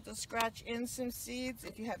to be able to scratch in some seeds,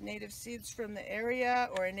 if you have native seeds from the area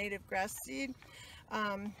or a native grass seed,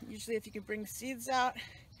 usually if you can bring seeds out,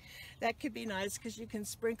 that could be nice, because you can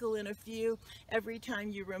sprinkle in a few every time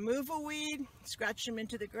you remove a weed, scratch them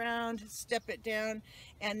into the ground, step it down,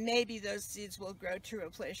 and maybe those seeds will grow to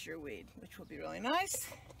replace your weed, which will be really nice.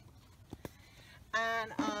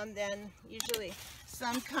 And then usually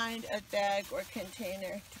some kind of bag or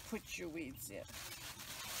container to put your weeds in.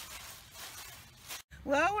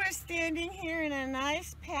 Well, we're standing here in a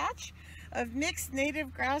nice patch of mixed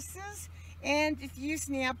native grasses and diffuse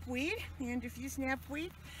knapweed. And diffuse knapweed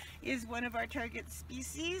is one of our target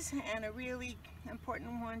species, and a really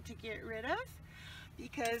important one to get rid of,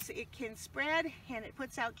 because it can spread and it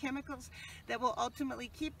puts out chemicals that will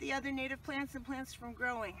ultimately keep the other native plants and plants from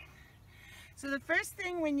growing. So the first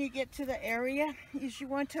thing when you get to the area is you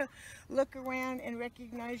want to look around and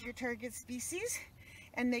recognize your target species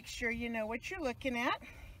and make sure you know what you're looking at.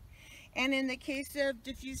 And in the case of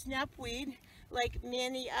diffuse knapweed, like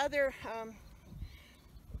many other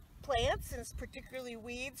plants, and particularly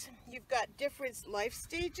weeds, you've got different life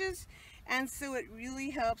stages, and so it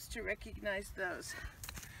really helps to recognize those.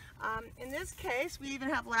 In this case, we even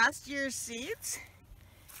have last year's seeds,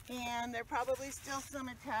 and there are probably still some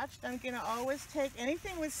attached. I'm going to always take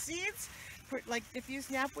anything with seeds, like diffuse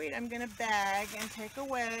knapweed, I'm going to bag and take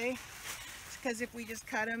away, because if we just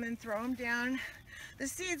cut them and throw them down, the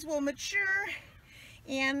seeds will mature,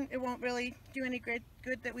 and it won't really do any great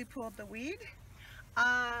good that we pulled the weed.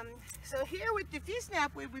 So here with diffuse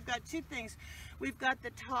knapweed, we've got two things. We've got the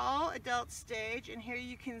tall adult stage, and here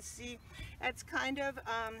you can see it's kind of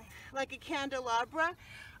like a candelabra.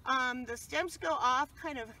 The stems go off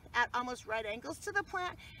kind of at almost right angles to the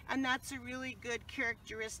plant, and that's a really good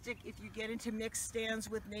characteristic if you get into mixed stands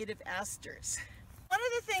with native asters. One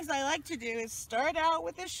of the things I like to do is start out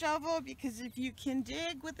with a shovel, because if you can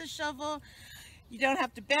dig with a shovel, you don't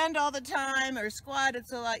have to bend all the time or squat.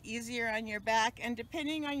 It's a lot easier on your back, and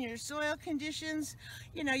depending on your soil conditions,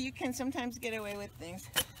 you know, you can sometimes get away with things.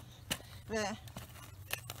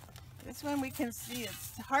 This one we can see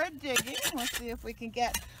it's hard digging. Let's see if we can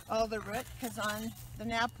get all the root, because on the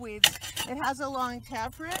knapweeds it has a long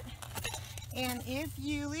taproot, and if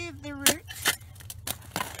you leave the root,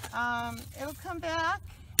 it'll come back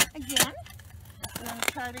again. We're going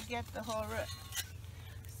to try to get the whole root.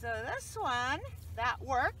 So this one, that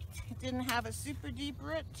worked. It didn't have a super deep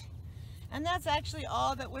root, and that's actually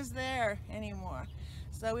all that was there anymore.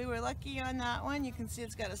 So we were lucky on that one. You can see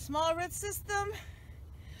it's got a small root system,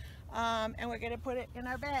 and we're going to put it in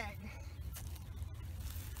our bag.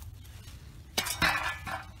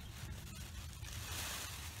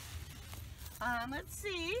 Let's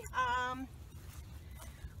see,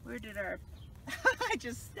 where did our, I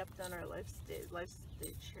just stepped on our life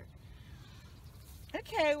stage here.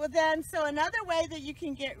 Okay, well then, so another way that you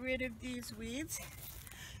can get rid of these weeds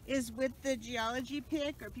is with the geology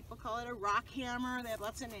pick, or people call it a rock hammer. They have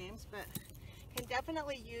lots of names, but you can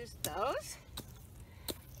definitely use those.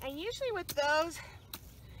 And usually with those,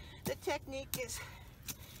 the technique is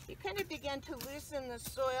you kind of begin to loosen the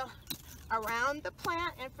soil around the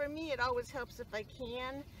plant, and for me it always helps if I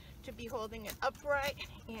can to be holding it upright.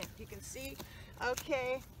 And you can see,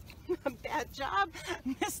 okay, bad job,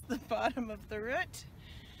 missed the bottom of the root.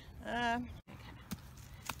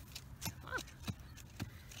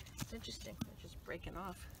 It's interesting, they're just breaking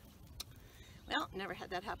off. Well, never had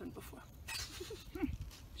that happen before.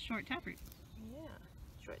 Short taproot. Yeah,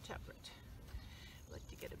 short taproot. I'd like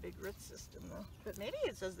to get a big root system though, but maybe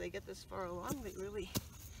it's as they get this far along they really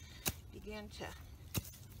begin to,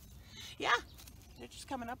 yeah, they're just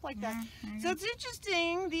coming up like that. So it's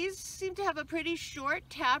interesting, these seem to have a pretty short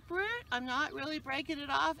taproot. I'm not really breaking it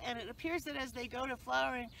off, and it appears that as they go to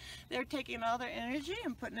flowering, they're taking all their energy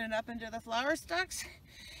and putting it up into the flower stalks,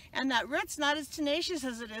 and that root's not as tenacious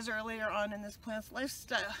as it is earlier on in this plant's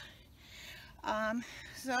lifestyle.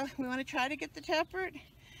 So we want to try to get the taproot,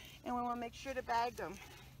 and we want to make sure to bag them.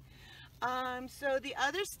 So the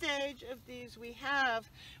other stage of these we have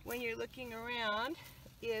when you're looking around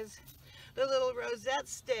is the little rosette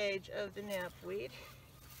stage of the knapweed.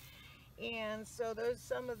 And so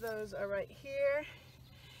some of those are right here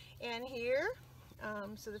and here.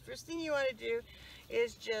 So the first thing you want to do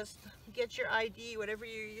is just get your ID, whatever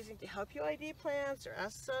you're using to help you ID plants, or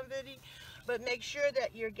ask somebody, but make sure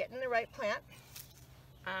that you're getting the right plant.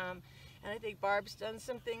 And I think Barb's done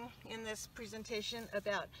something in this presentation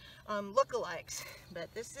about lookalikes,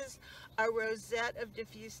 but this is a rosette of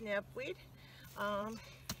diffuse knapweed.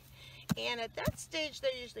 And at that stage,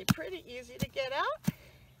 they're usually pretty easy to get out.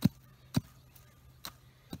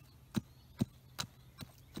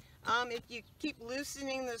 If you keep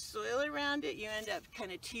loosening the soil around it, you end up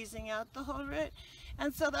kind of teasing out the whole root.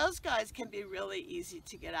 And so those guys can be really easy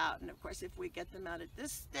to get out. And of course, if we get them out at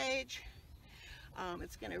this stage,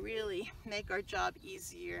 it's going to really make our job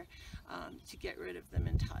easier to get rid of them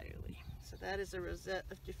entirely. So that is a rosette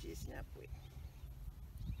of diffuse knapweed.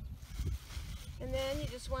 And then you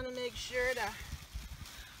just want to make sure to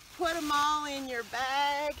put them all in your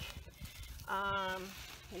bag.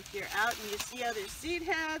 If you're out and you see other seed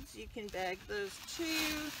heads, you can bag those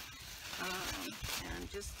too. And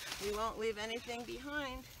just, we won't leave anything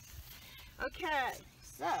behind. Okay,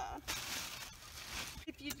 so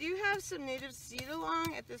if you do have some native seed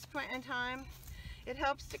along at this point in time, it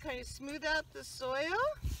helps to kind of smooth out the soil.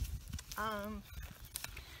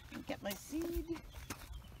 Get my seed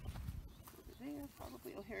over there,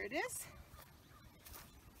 probably. Oh, here it is.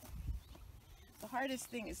 hardest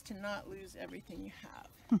thing is to not lose everything you have.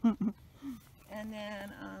 And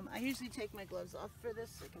then I usually take my gloves off for this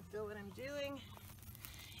so I can feel what I'm doing.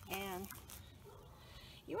 And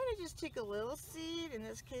you want to just take a little seed. In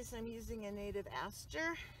this case, I'm using a native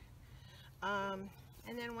aster.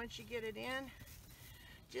 And then once you get it in,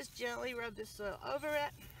 just gently rub the soil over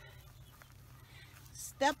it.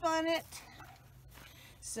 Step on it,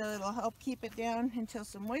 so it'll help keep it down until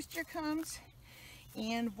some moisture comes.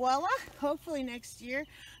 And voila, hopefully next year,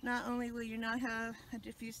 not only will you not have a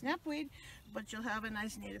diffuse snapweed, but you'll have a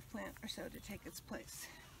nice native plant or so to take its place.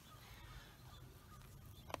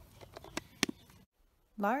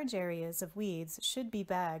 Large areas of weeds should be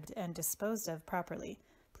bagged and disposed of properly.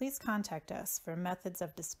 Please contact us for methods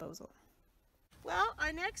of disposal. Well,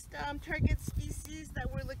 our next target species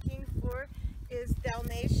that we're looking for is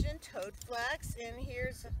Dalmatian toadflax, and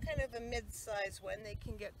here's kind of a mid-size one. They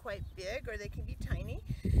can get quite big or they can be tiny,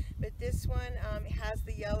 but this one has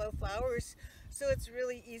the yellow flowers, so it's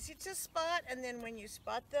really easy to spot. And then when you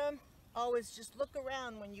spot them, always just look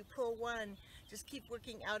around. When you pull one, just keep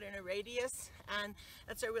working out in a radius, and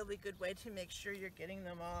that's a really good way to make sure you're getting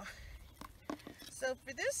them all. So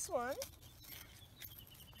for this one,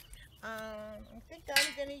 I think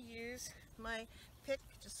I'm going to use my pick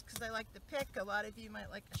just because I like the pick. A lot of you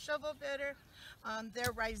might like a shovel better.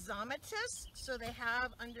 They're rhizomatous, so they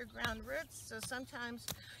have underground roots. So sometimes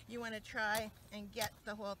you want to try and get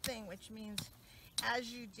the whole thing, which means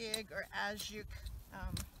as you dig or as you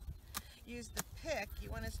use the pick,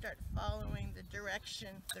 you want to start following the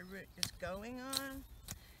direction the root is going on.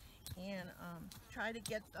 And try to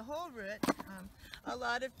get the whole root. A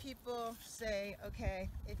lot of people say, okay,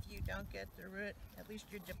 if you don't get the root, at least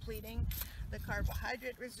you're depleting the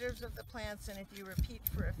carbohydrate reserves of the plants, and if you repeat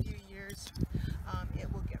for a few years,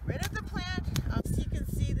 it will get rid of the plant. So you can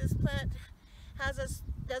see this plant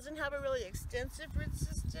doesn't have a really extensive root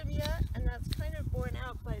system yet, and that's kind of borne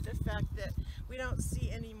out by the fact that we don't see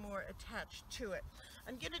any more attached to it.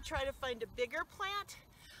 I'm going to try to find a bigger plant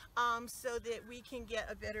so that we can get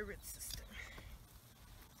a better root system.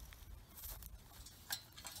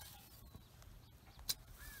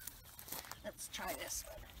 Let's try this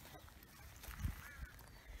one.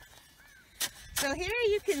 So here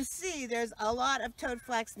you can see there's a lot of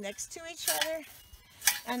toadflax next to each other,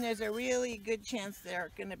 and there's a really good chance they're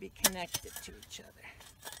going to be connected to each other.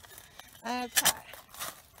 Okay.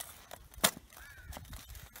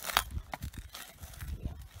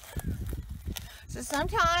 So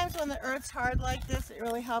sometimes when the earth's hard like this, it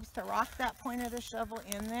really helps to rock that point of the shovel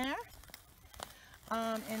in there.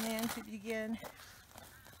 And then to begin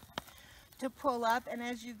to pull up, and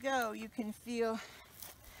as you go, you can feel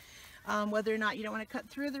whether or not you don't want to cut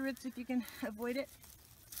through the roots if you can avoid it.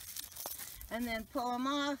 And then pull them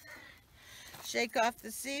off, shake off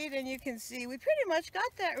the seed, and you can see we pretty much got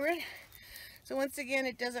that root. So once again,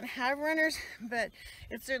 it doesn't have runners, but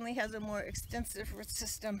it certainly has a more extensive root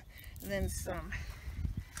system than some.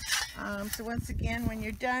 So once again, when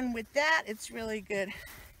you're done with that, it's really good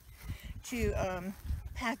to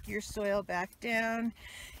pack your soil back down.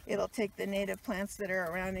 It'll take the native plants that are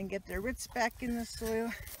around and get their roots back in the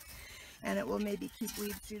soil, and it will maybe keep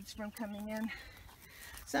weed seeds from coming in.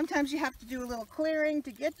 Sometimes you have to do a little clearing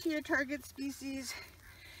to get to your target species.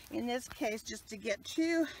 In this case, just to get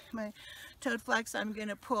to my toadflax, I'm going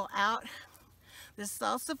to pull out the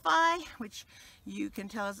salsify, which you can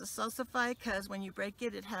tell is a salsify because when you break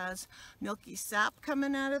it, it has milky sap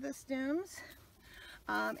coming out of the stems.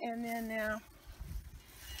 And then now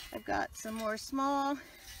I've got some more small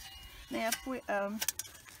toadflax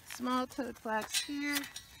here,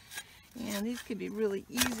 and these can be really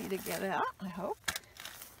easy to get out, I hope.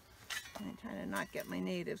 I'm trying to not get my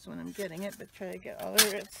natives when I'm getting it, but try to get all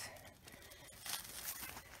the roots.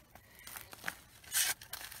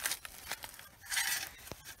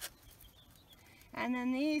 And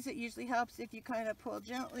then these, it usually helps if you kind of pull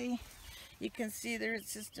gently. You can see the root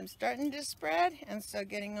system starting to spread, and so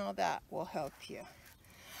getting all that will help you.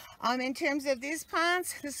 In terms of these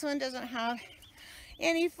plants, this one doesn't have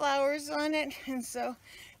any flowers on it, and so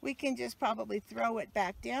we can just probably throw it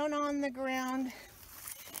back down on the ground.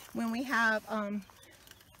 When we have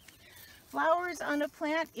flowers on a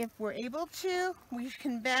plant, if we're able to, we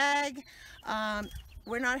can bag.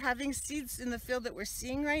 We're not having seeds in the field that we're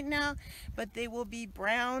seeing right now, but they will be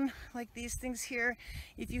brown like these things here.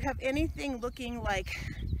 If you have anything looking like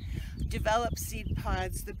developed seed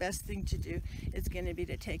pods, the best thing to do is going to be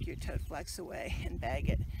to take your toadflax away and bag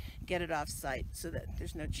it, get it off site so that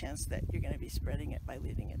there's no chance that you're going to be spreading it by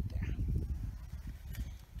leaving it there.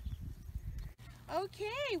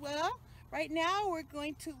 Okay, well, right now we're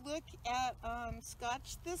going to look at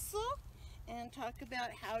Scotch thistle, and talk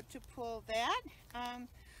about how to pull that.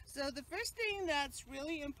 So the first thing that's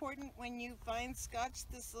really important when you find Scotch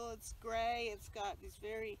thistle, it's gray, it's got these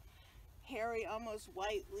very hairy, almost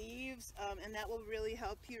white leaves, and that will really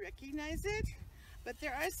help you recognize it. But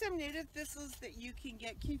there are some native thistles that you can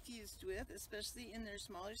get confused with, especially in their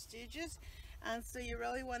smaller stages. And so you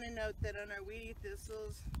really want to note that on our weedy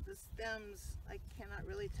thistles, the stems, I cannot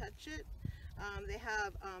really touch it. They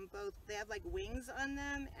have they have like wings on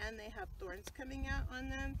them, and they have thorns coming out on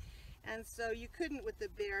them. And so you couldn't with the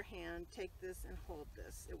bare hand take this and hold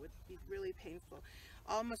this. It would be really painful.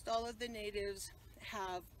 Almost all of the natives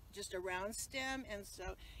have just a round stem, and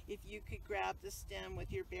so if you could grab the stem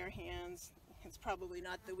with your bare hands, it's probably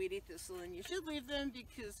not the weedy thistle, and you should leave them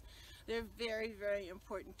because they're very, very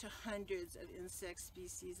important to hundreds of insect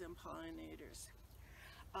species and pollinators.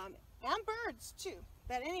 And birds too.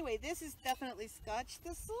 But anyway, this is definitely Scotch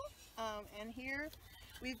thistle, and here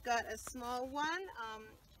we've got a small one.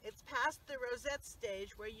 It's past the rosette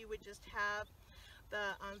stage where you would just have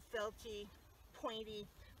the felty, pointy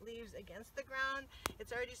leaves against the ground.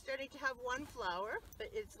 It's already starting to have one flower, but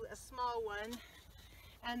it's a small one.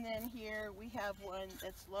 And then here we have one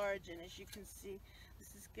that's large, and as you can see,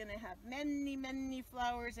 this is going to have many, many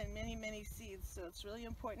flowers and many, many seeds. So it's really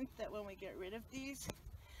important that when we get rid of these,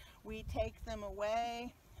 we take them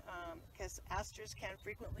away, because asters can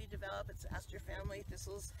frequently develop. It's aster family.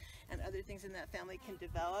 Thistles and other things in that family can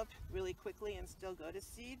develop really quickly and still go to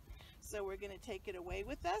seed. So we're going to take it away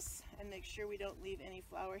with us and make sure we don't leave any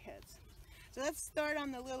flower heads. So let's start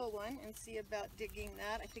on the little one and see about digging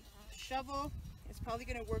that. I think the shovel is probably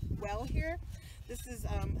going to work well here. This is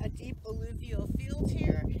a deep alluvial field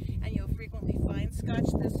here, and you'll frequently find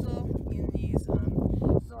Scotch thistle in these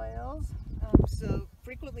soils. So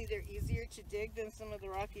frequently they're easier to dig than some of the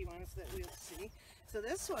rocky ones that we'll see. So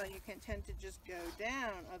this one you can tend to just go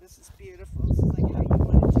down. Oh, this is beautiful. This is like how you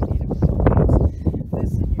want it to be to put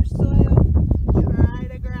this in your soil. Try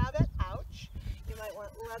to grab it. Ouch. You might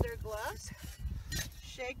want leather gloves.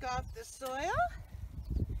 Shake off the soil.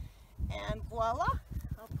 And voila.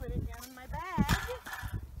 I'll put it down in my bag.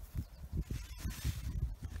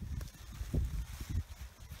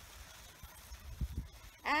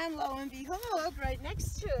 And lo and behold, right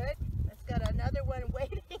next to it, it's got another one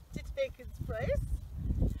waiting to take its place.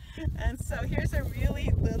 And so here's a really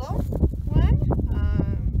little one.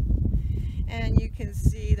 And you can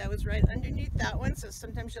see that was right underneath that one, so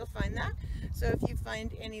sometimes you'll find that. So if you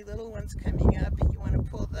find any little ones coming up, you want to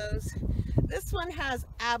pull those. This one has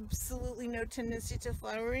absolutely no tendency to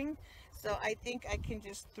flowering, so I think I can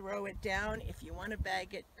just throw it down. If you want to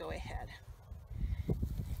bag it, go ahead.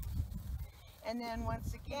 And then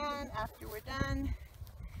once again, after we're done,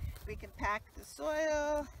 we can pack the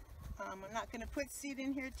soil. I'm not going to put seed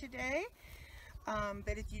in here today,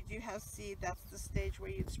 but if you do have seed, that's the stage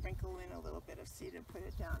where you'd sprinkle in a little bit of seed and put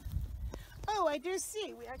it down. Oh, I do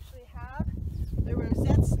see we actually have the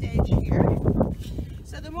rosette stage here.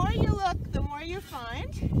 So the more you look, the more you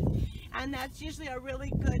find, and that's usually a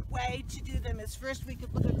really good way to do them. Is first we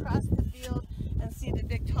could look across the field and see the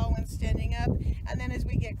big tall one standing up, and then as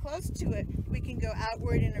we get close to it, we can go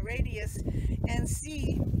outward in a radius and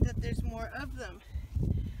see that there's more of them.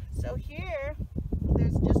 So here,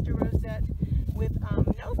 there's just a rosette with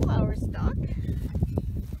no flower stalk,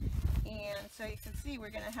 and so you can see we're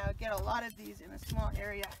going to get a lot of these in a small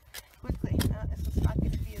area quickly. Now this is not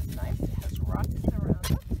going to be as nice. It has rocks around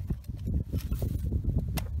it.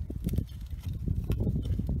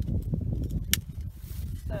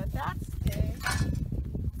 So at that stage, I'm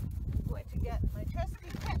going to get my trusty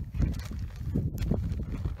pick,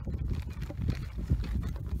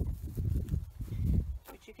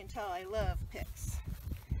 which you can tell I love picks,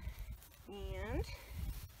 and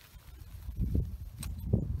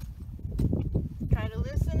try to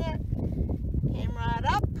loosen it. Came right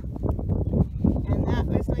up, and that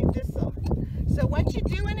was my thistle. So once you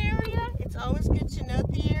do an area, it's always good to note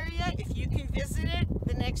the area. If you can visit it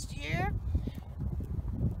the next year,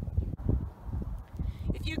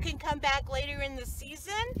 if you can come back later in the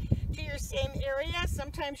season to your same area,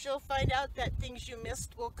 sometimes you'll find out that things you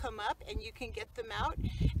missed will come up and you can get them out.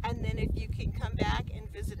 And then if you can come back and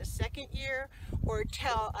visit a second year, or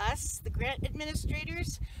tell us, the grant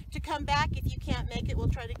administrators, to come back. If you can't make it, we'll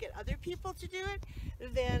try to get other people to do it.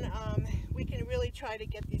 Then we can really try to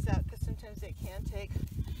get these out, because sometimes they can take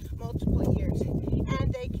multiple years.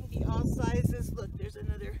 And they can be all sizes. Look, there's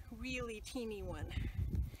another really teeny one.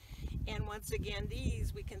 And once again,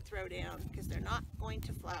 these we can throw down because they're not going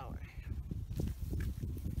to flower.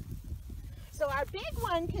 So our big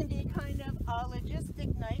one can be kind of a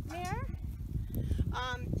logistic nightmare.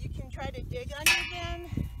 You can try to dig under them,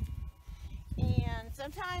 And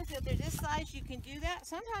sometimes if they're this size, you can do that.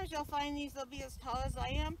 Sometimes you'll find these, they'll be as tall as I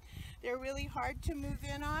am. They're really hard to move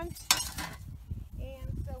in on.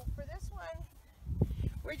 And so for this one,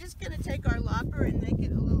 we're just going to take our lopper and make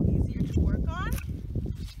it a little easier to work on. So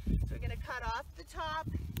we're going to cut off the top,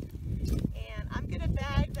 and I'm going to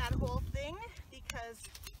bag that whole thing because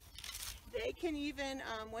they can even,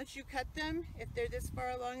 once you cut them, if they're this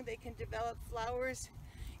far along, they can develop flowers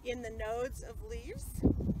in the nodes of leaves.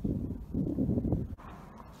 And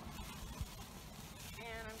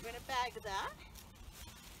I'm going to bag that.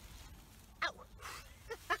 Ow!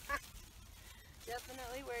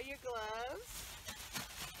 Definitely wear your gloves.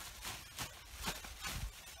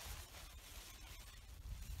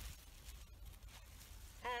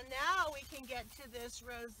 And now we can get to this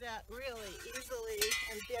rosette really easily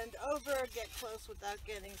and bend over, get close without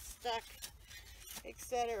getting stuck,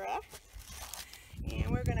 etc.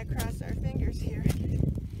 And we're going to cross our fingers here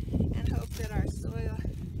and hope that our soil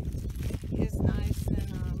is nice and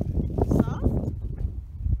soft.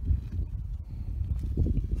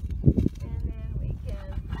 And then we can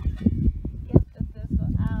get the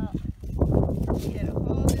thistle out, get a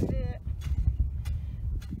hold of it,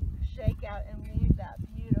 shake out and leave that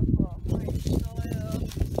beautiful rich soil.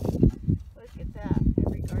 Look at that.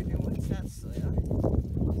 Every gardener wants that soil.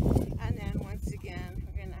 And then once again,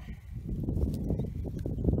 we're going to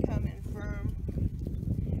come and firm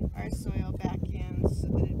our soil back in so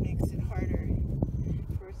that it makes it harder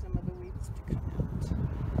for some of the weeds to come out.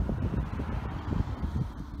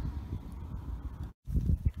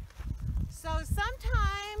 So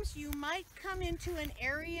sometimes you might come into an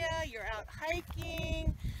area, you're out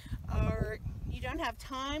hiking, or you don't have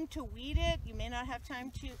time to weed it. You may not have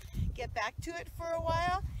time to get back to it for a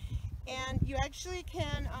while, and you actually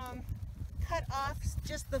can cut off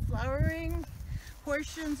just the flowering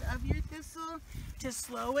portions of your thistle to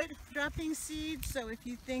slow it dropping seeds. So if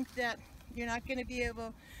you think that you're not going to be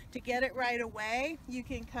able to get it right away, you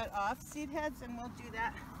can cut off seed heads, and we'll do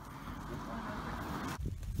that with one over.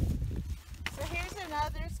 So here's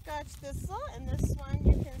another Scotch thistle, and this one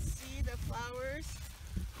you can see the flowers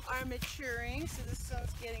are maturing, so this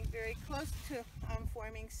one's getting very close to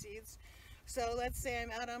forming seeds. So let's say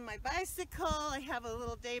I'm out on my bicycle, I have a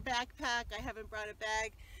little day backpack, I haven't brought a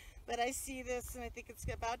bag, but I see this and I think it's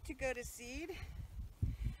about to go to seed.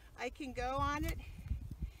 I can go on it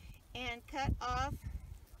and cut off,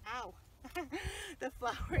 ow, the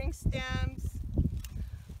flowering stems,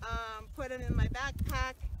 put them in my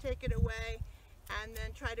backpack, take it away, and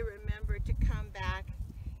then try to remember to come back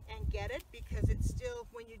and get it, because it's still,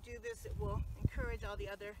 when you do this, it will encourage all the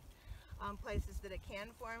other places that it can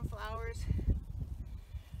form flowers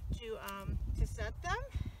to set them.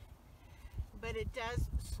 But it does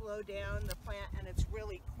slow down the plant, and it's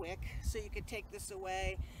really quick. So you could take this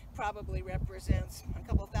away, probably represents a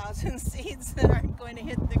couple thousand seeds that aren't going to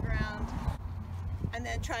hit the ground, and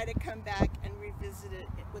then try to come back and revisit it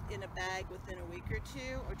within a bag within a week or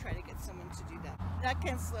two, or try to get someone to do that. That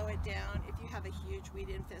can slow it down. If you have a huge weed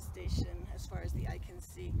infestation, as far as the eye can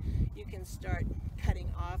see, you can start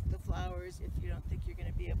cutting off the flowers if you don't think you're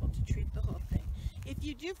going to be able to treat the whole thing. If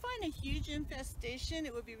you do find a huge infestation,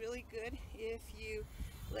 it would be really good if you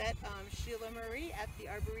let Sheila Marie at the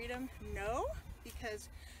Arboretum know, because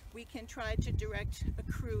we can try to direct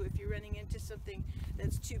a crew if you're running into something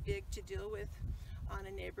that's too big to deal with on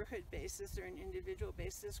a neighborhood basis or an individual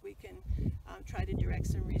basis. We can try to direct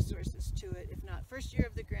some resources to it. If not first year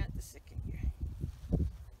of the grant, the second year.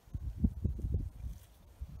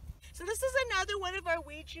 So this is another one of our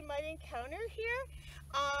weeds you might encounter here,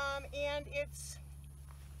 and it's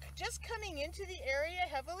just coming into the area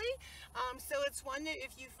heavily, so it's one that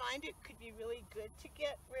if you find it could be really good to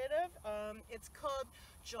get rid of. It's called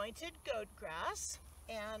jointed goat grass,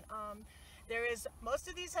 and there is, most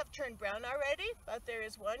of these have turned brown already, but there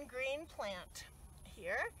is one green plant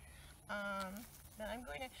here. That I'm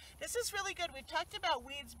going to, this is really good. We've talked about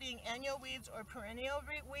weeds being annual weeds or perennial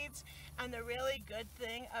weeds, and the really good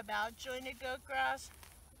thing about jointed goat grass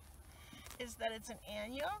is that it's an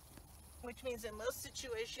annual, which means in most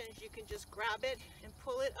situations you can just grab it and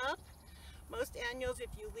pull it up. Most annuals, if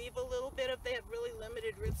you leave a little bit of, they have really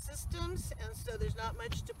limited root systems, and so there's not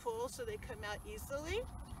much to pull, so they come out easily.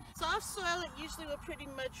 Soft soil, it usually will pretty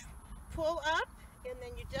much pull up, and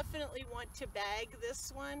then you definitely want to bag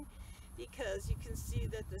this one, because you can see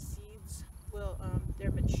that the seeds will,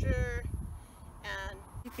 they're mature, and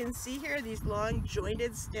you can see here these long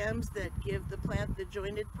jointed stems that give the plant the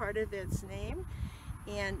jointed part of its name,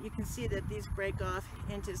 and you can see that these break off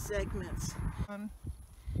into segments,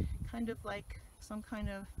 kind of like some kind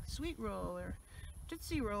of sweet roll or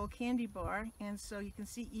Tootsie Roll candy bar, and so you can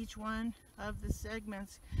see each one of the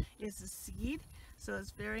segments is a seed. So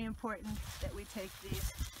it's very important that we take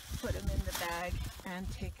these, put them in the bag, and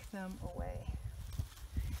take them away.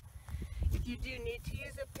 If you do need to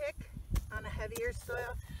use a pick on a heavier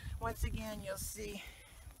soil, once again you'll see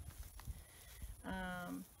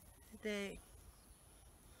they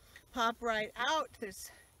pop right out.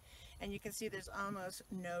 And you can see there's almost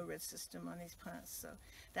no root system on these plants, so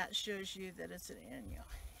that shows you that it's an annual.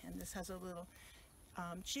 And this has a little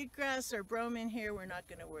cheatgrass or brome in here. We're not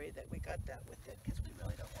going to worry that we got that with it because we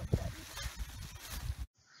really don't want that either.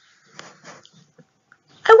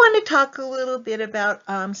 I want to talk a little bit about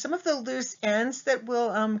some of the loose ends that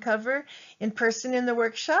we'll cover in person in the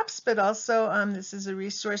workshops, but also this is a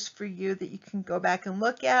resource for you that you can go back and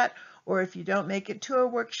look at, or if you don't make it to a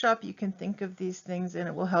workshop, you can think of these things and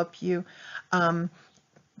it will help you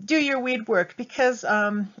do your weed work, because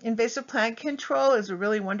invasive plant control is a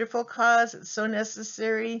really wonderful cause. It's so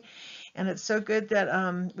necessary, and it's so good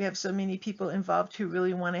that we have so many people involved who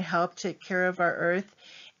really want to help take care of our earth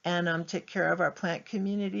and take care of our plant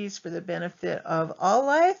communities for the benefit of all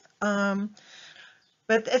life.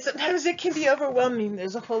 But sometimes it can be overwhelming.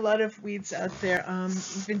 There's a whole lot of weeds out there,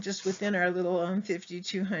 even just within our little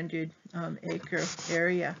 5,200 acre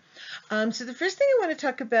area. So the first thing I want to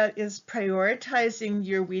talk about is prioritizing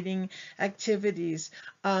your weeding activities.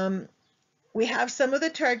 We have some of the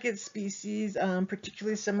target species,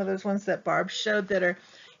 particularly some of those ones that Barb showed that are,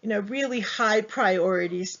 really high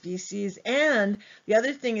priority species. And the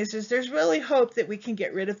other thing is there's really hope that we can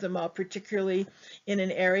get rid of them all, particularly in an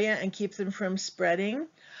area, and keep them from spreading.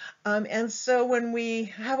 And so when we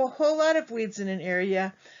have a whole lot of weeds in an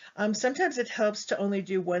area, sometimes it helps to only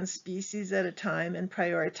do one species at a time and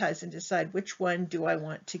prioritize and decide which one do I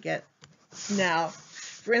want to get now.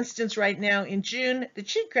 For instance, right now in June, the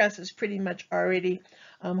cheatgrass is pretty much already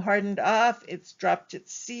hardened off. It's dropped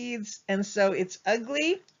its seeds, and so it's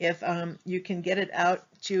ugly if you can get it out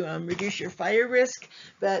to reduce your fire risk,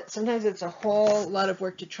 but sometimes it's a whole lot of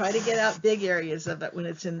work to try to get out big areas of it when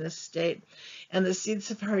it's in this state, and the seeds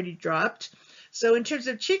have already dropped. So in terms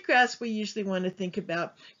of cheatgrass, we usually want to think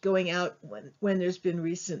about going out when there's been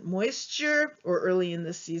recent moisture or early in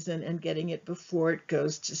the season and getting it before it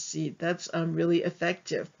goes to seed. That's really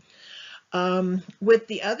effective. With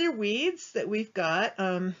the other weeds that we've got,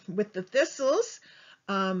 with the thistles,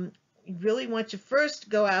 you really want to first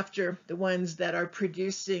go after the ones that are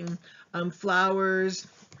producing flowers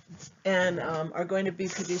and are going to be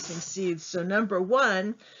producing seeds. So number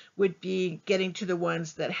one would be getting to the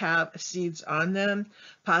ones that have seeds on them,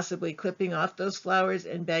 possibly clipping off those flowers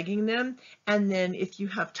and bagging them. And then if you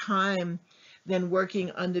have time, then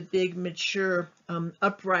working on the big mature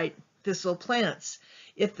upright thistle plants.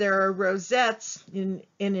 If there are rosettes in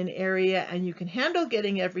an area and you can handle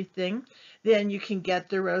getting everything, then you can get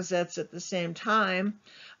the rosettes at the same time.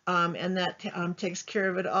 And that takes care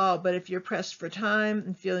of it all. But if you're pressed for time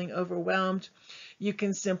and feeling overwhelmed, you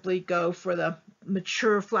can simply go for the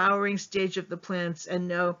mature flowering stage of the plants and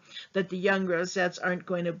know that the young rosettes aren't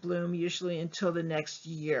going to bloom usually until the next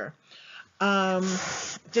year.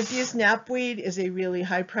 Diffuse knapweed is a really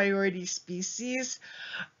high priority species,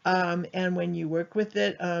 and when you work with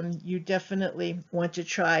it, you definitely want to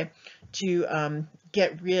try to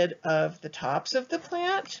get rid of the tops of the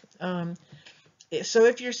plant. So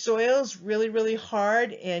if your soil's really, really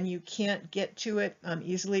hard and you can't get to it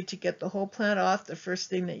easily to get the whole plant off, the first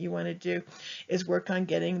thing that you want to do is work on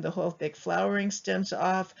getting the whole thick flowering stems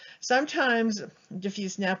off. Sometimes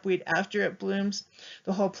diffuse knapweed, after it blooms,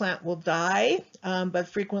 the whole plant will die, but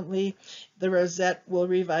frequently the rosette will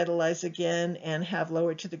revitalize again and have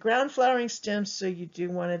lower to the ground flowering stems, so you do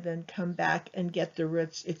want to then come back and get the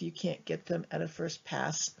roots if you can't get them at a first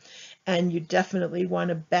pass. And you definitely want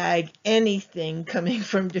to bag anything coming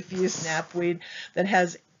from diffuse knapweed that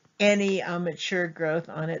has any mature growth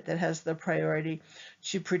on it that has the priority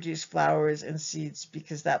to produce flowers and seeds,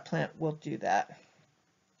 because that plant will do that.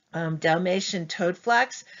 Dalmatian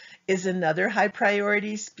toadflax is another high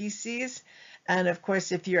priority species. And of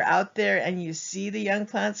course, if you're out there and you see the young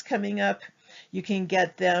plants coming up, you can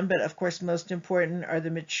get them, but of course most important are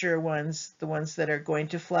the mature ones, the ones that are going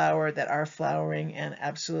to flower, that are flowering, and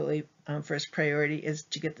absolutely first priority is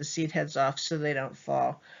to get the seed heads off so they don't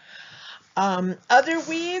fall. Other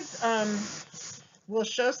weeds, we'll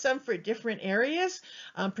show some for different areas,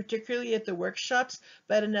 particularly at the workshops,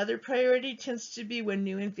 but another priority tends to be when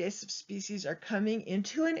new invasive species are coming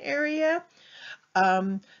into an area.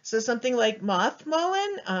 So something like moth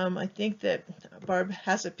mullein, I think that Barb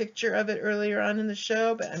has a picture of it earlier on in the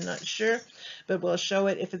show, but I'm not sure. But we'll show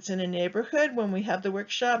it if it's in a neighborhood when we have the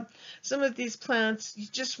workshop. Some of these plants, you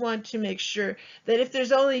just want to make sure that if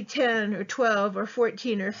there's only 10 or 12 or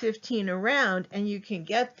 14 or 15 around and you can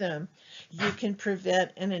get them, you can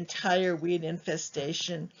prevent an entire weed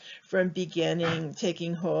infestation from beginning,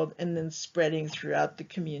 taking hold, and then spreading throughout the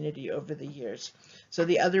community over the years. So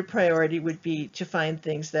the other priority would be to find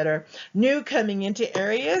things that are new coming into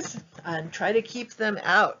areas and try to keep them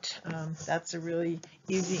out. That's a really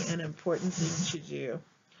easy and important thing to do.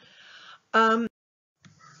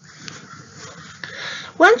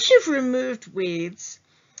 Once you've removed weeds,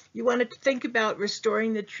 you want to think about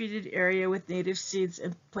restoring the treated area with native seeds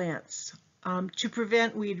and plants to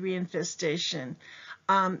prevent weed reinfestation.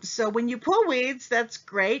 So when you pull weeds, that's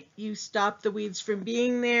great. You stop the weeds from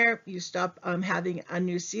being there. You stop having a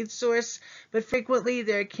new seed source. But frequently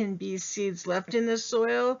there can be seeds left in the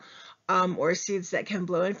soil or seeds that can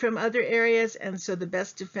blow in from other areas. And so the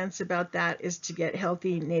best defense about that is to get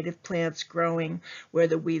healthy native plants growing where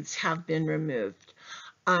the weeds have been removed.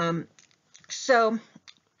 So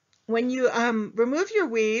when you remove your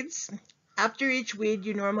weeds, after each weed,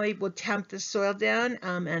 you normally will tamp the soil down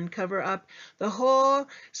and cover up the hole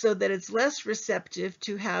so that it's less receptive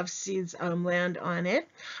to have seeds land on it.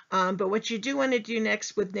 But what you do want to do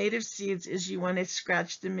next with native seeds is you want to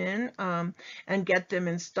scratch them in and get them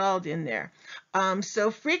installed in there. So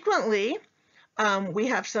frequently, we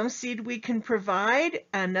have some seed we can provide.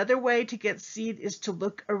 Another way to get seed is to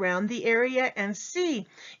look around the area and see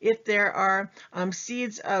if there are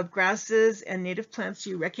seeds of grasses and native plants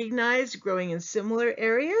you recognize growing in similar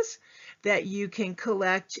areas that you can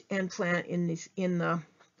collect and plant in the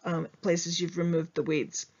places you've removed the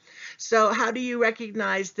weeds. So how do you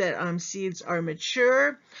recognize that seeds are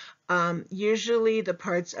mature? Usually the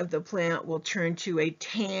parts of the plant will turn to a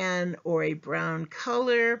tan or a brown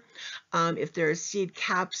color. If there are seed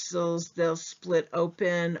capsules, they'll split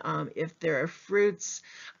open. If there are fruits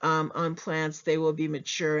on plants, they will be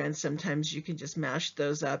mature, and sometimes you can just mash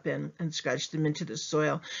those up and scratch them into the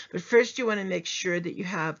soil. But first you want to make sure that you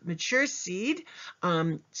have mature seed.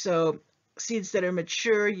 So seeds that are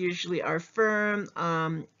mature usually are firm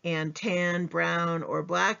and tan, brown, or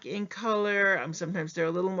black in color. Sometimes they're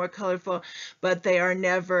a little more colorful, but they are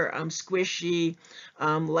never squishy,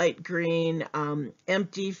 light green,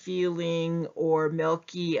 empty feeling, or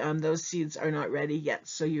milky. Those seeds are not ready yet,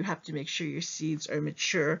 so you have to make sure your seeds are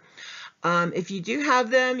mature. If you do have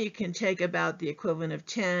them, you can take about the equivalent of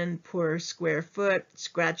 10 per square foot,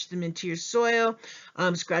 scratch them into your soil,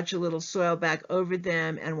 scratch a little soil back over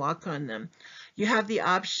them, and walk on them. You have the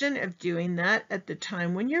option of doing that at the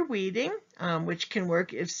time when you're weeding, which can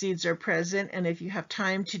work if seeds are present and if you have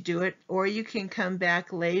time to do it, or you can come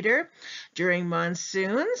back later during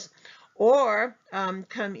monsoons, or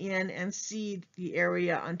come in and seed the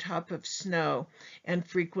area on top of snow. And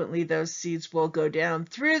frequently those seeds will go down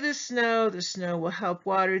through the snow. The snow will help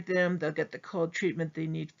water them. They'll get the cold treatment they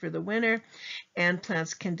need for the winter, and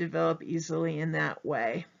plants can develop easily in that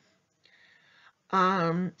way.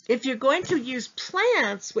 If you're going to use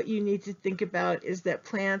plants, what you need to think about is that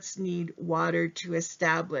plants need water to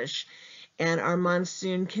establish, and our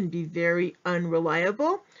monsoon can be very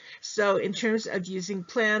unreliable. So in terms of using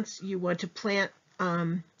plants, you want to plant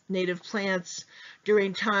native plants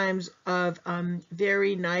during times of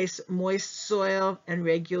very nice moist soil and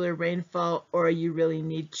regular rainfall, or you really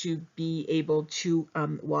need to be able to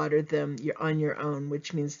water them on your own,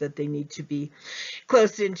 which means that they need to be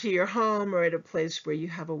close into your home or at a place where you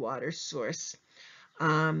have a water source.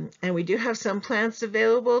 And we do have some plants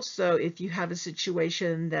available, so if you have a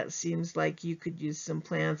situation that seems like you could use some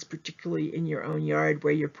plants, particularly in your own yard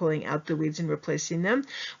where you're pulling out the weeds and replacing them,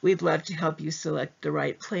 we'd love to help you select the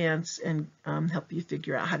right plants and help you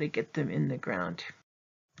figure out how to get them in the ground.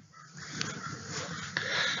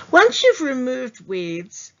 Once you've removed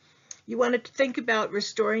weeds, you want to think about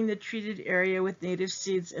restoring the treated area with native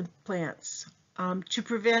seeds and plants to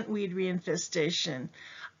prevent weed reinfestation.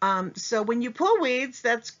 So when you pull weeds,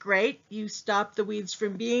 that's great. You stop the weeds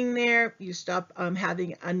from being there. You stop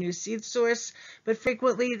having a new seed source. But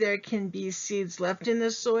frequently there can be seeds left in the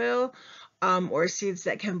soil or seeds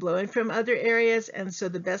that can blow in from other areas. And so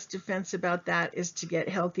the best defense about that is to get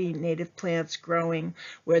healthy native plants growing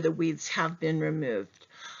where the weeds have been removed.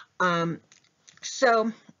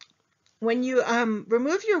 So when you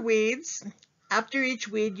remove your weeds, after each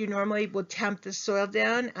weed, you normally will tamp the soil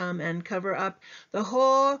down and cover up the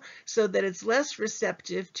hole so that it's less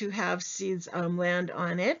receptive to have seeds land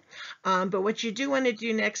on it. But what you do want to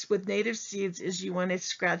do next with native seeds is you want to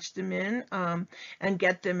scratch them in and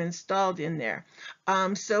get them installed in there.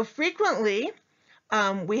 So frequently,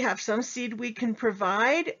 we have some seed we can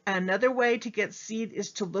provide. Another way to get seed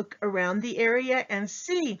is to look around the area and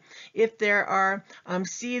see if there are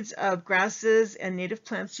seeds of grasses and native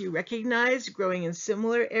plants you recognize growing in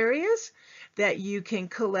similar areas that you can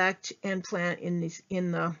collect and plant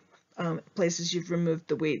in the places you've removed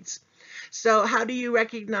the weeds. So how do you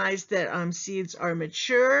recognize that seeds are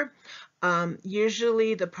mature?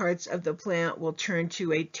 Usually the parts of the plant will turn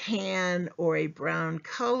to a tan or a brown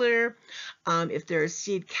color. If there are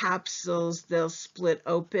seed capsules, they'll split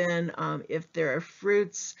open. If there are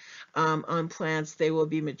fruits on plants, they will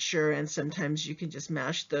be mature, and sometimes you can just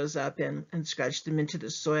mash those up and scratch them into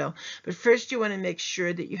the soil. But first you want to make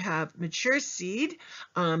sure that you have mature seed.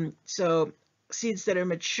 So seeds that are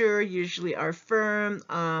mature usually are firm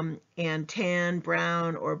and tan,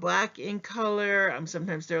 brown, or black in color.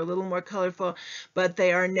 Sometimes they're a little more colorful, but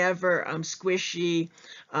they are never squishy,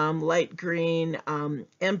 light green,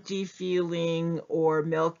 empty feeling, or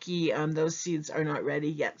milky. Those seeds are not ready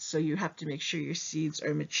yet, so you have to make sure your seeds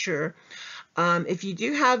are mature. If you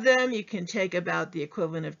do have them, you can take about the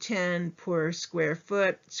equivalent of 10 per square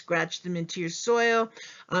foot, scratch them into your soil,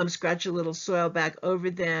 scratch a little soil back over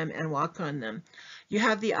them, and walk on them. You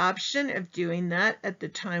have the option of doing that at the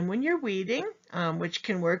time when you're weeding, which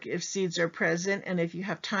can work if seeds are present and if you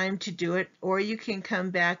have time to do it, or you can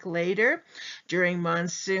come back later during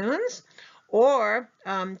monsoons, or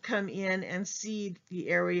come in and seed the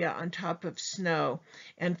area on top of snow.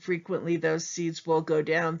 And frequently those seeds will go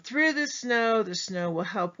down through the snow. The snow will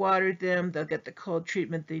help water them. They'll get the cold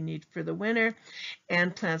treatment they need for the winter,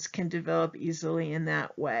 and plants can develop easily in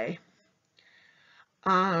that way.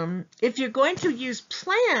 If you're going to use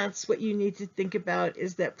plants, what you need to think about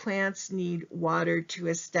is that plants need water to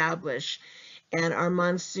establish, and our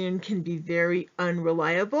monsoon can be very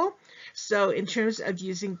unreliable. So in terms of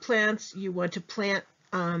using plants, you want to plant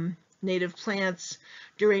native plants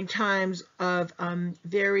during times of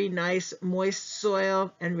very nice moist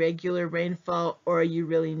soil and regular rainfall, or you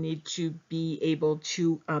really need to be able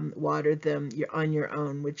to water them on your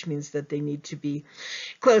own, which means that they need to be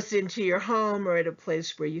close into your home or at a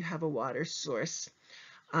place where you have a water source.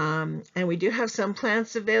 And we do have some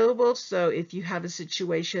plants available, so if you have a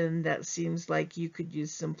situation that seems like you could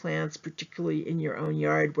use some plants, particularly in your own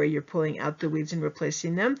yard where you're pulling out the weeds and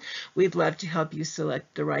replacing them, we'd love to help you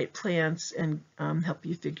select the right plants and help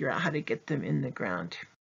you figure out how to get them in the ground.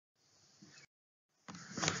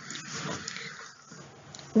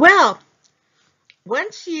 Well,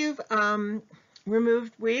 once you've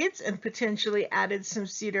removed weeds and potentially added some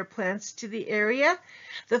cedar plants to the area,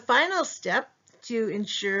 the final step to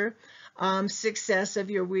ensure success of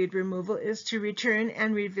your weed removal is to return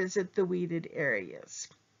and revisit the weeded areas.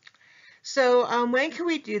 So when can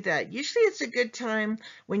we do that? Usually it's a good time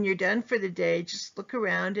when you're done for the day. Just look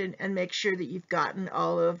around and make sure that you've gotten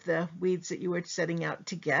all of the weeds that you were setting out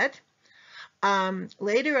to get.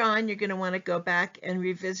 Later on, you're going to want to go back and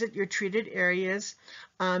revisit your treated areas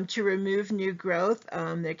to remove new growth.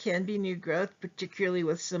 There can be new growth, particularly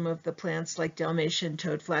with some of the plants like Dalmatian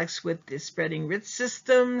toadflax with the spreading root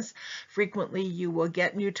systems. Frequently, you will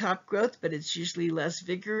get new top growth, but it's usually less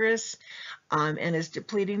vigorous and is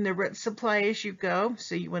depleting the root supply as you go.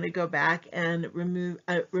 So you want to go back and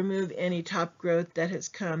remove any top growth that has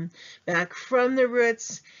come back from the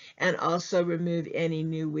roots, and also remove any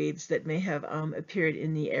new weeds that may have appeared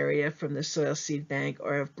in the area from the soil seed bank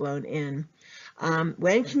or have blown in.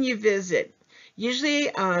 When can you visit? Usually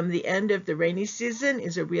the end of the rainy season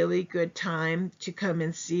is a really good time to come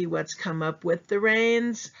and see what's come up with the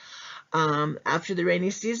rains. After the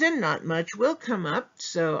rainy season, not much will come up,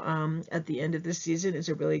 so at the end of the season is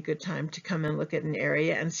a really good time to come and look at an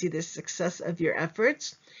area and see the success of your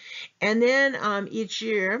efforts. And then each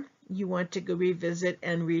year, you want to go revisit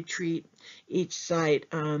and retreat each site.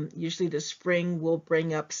 Usually the spring will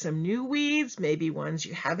bring up some new weeds, maybe ones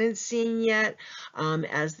you haven't seen yet.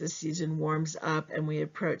 As the season warms up and we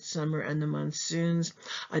approach summer and the monsoons,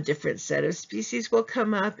 a different set of species will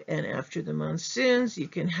come up, and after the monsoons you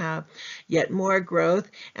can have yet more growth.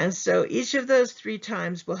 And so each of those 3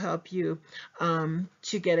 times will help you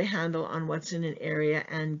to get a handle on what's in an area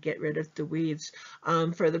and get rid of the weeds.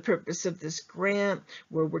 For the purpose of this grant,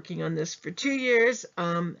 we're working working on this for 2 years,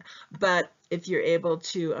 but if you're able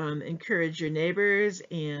to encourage your neighbors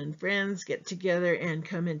and friends, get together and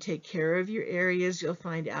come and take care of your areas, you'll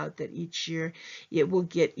find out that each year it will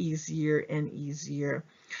get easier and easier.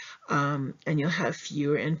 And you'll have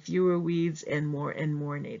fewer and fewer weeds and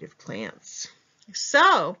more native plants.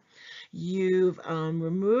 So you've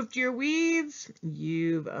removed your weeds,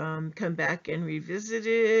 you've come back and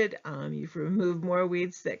revisited, you've removed more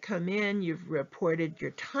weeds that come in, you've reported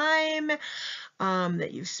your time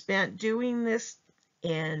that you've spent doing this,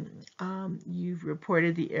 and you've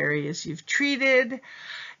reported the areas you've treated,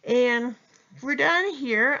 and we're done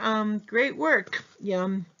here. Great work.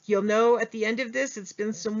 You'll know at the end of this it's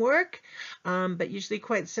been some work, but usually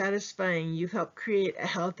quite satisfying. You've helped create a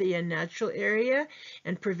healthy and natural area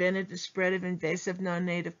and prevented the spread of invasive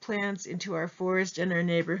non-native plants into our forest and our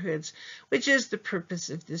neighborhoods, which is the purpose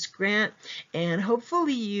of this grant. And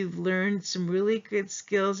hopefully you've learned some really good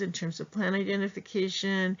skills in terms of plant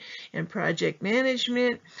identification and project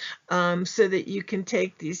management, so that you can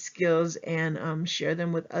take these skills and share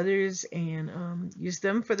them with others and use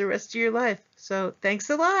them for the rest of your life. So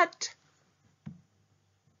thanks a lot.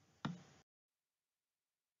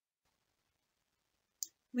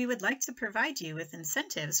 We would like to provide you with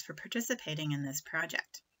incentives for participating in this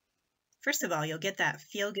project. First of all, you'll get that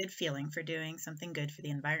feel-good feeling for doing something good for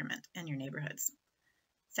the environment and your neighborhoods.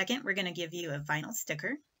 Second, we're going to give you a vinyl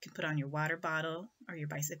sticker you can put on your water bottle or your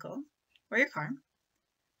bicycle or your car.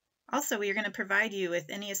 Also, we are going to provide you with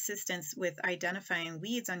any assistance with identifying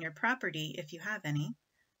weeds on your property if you have any,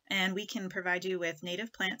 and we can provide you with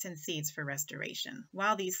native plants and seeds for restoration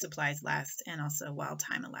while these supplies last and also while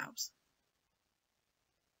time allows.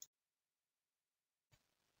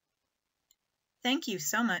 Thank you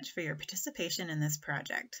so much for your participation in this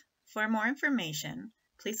project. For more information,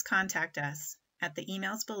 please contact us at the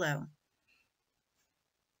emails below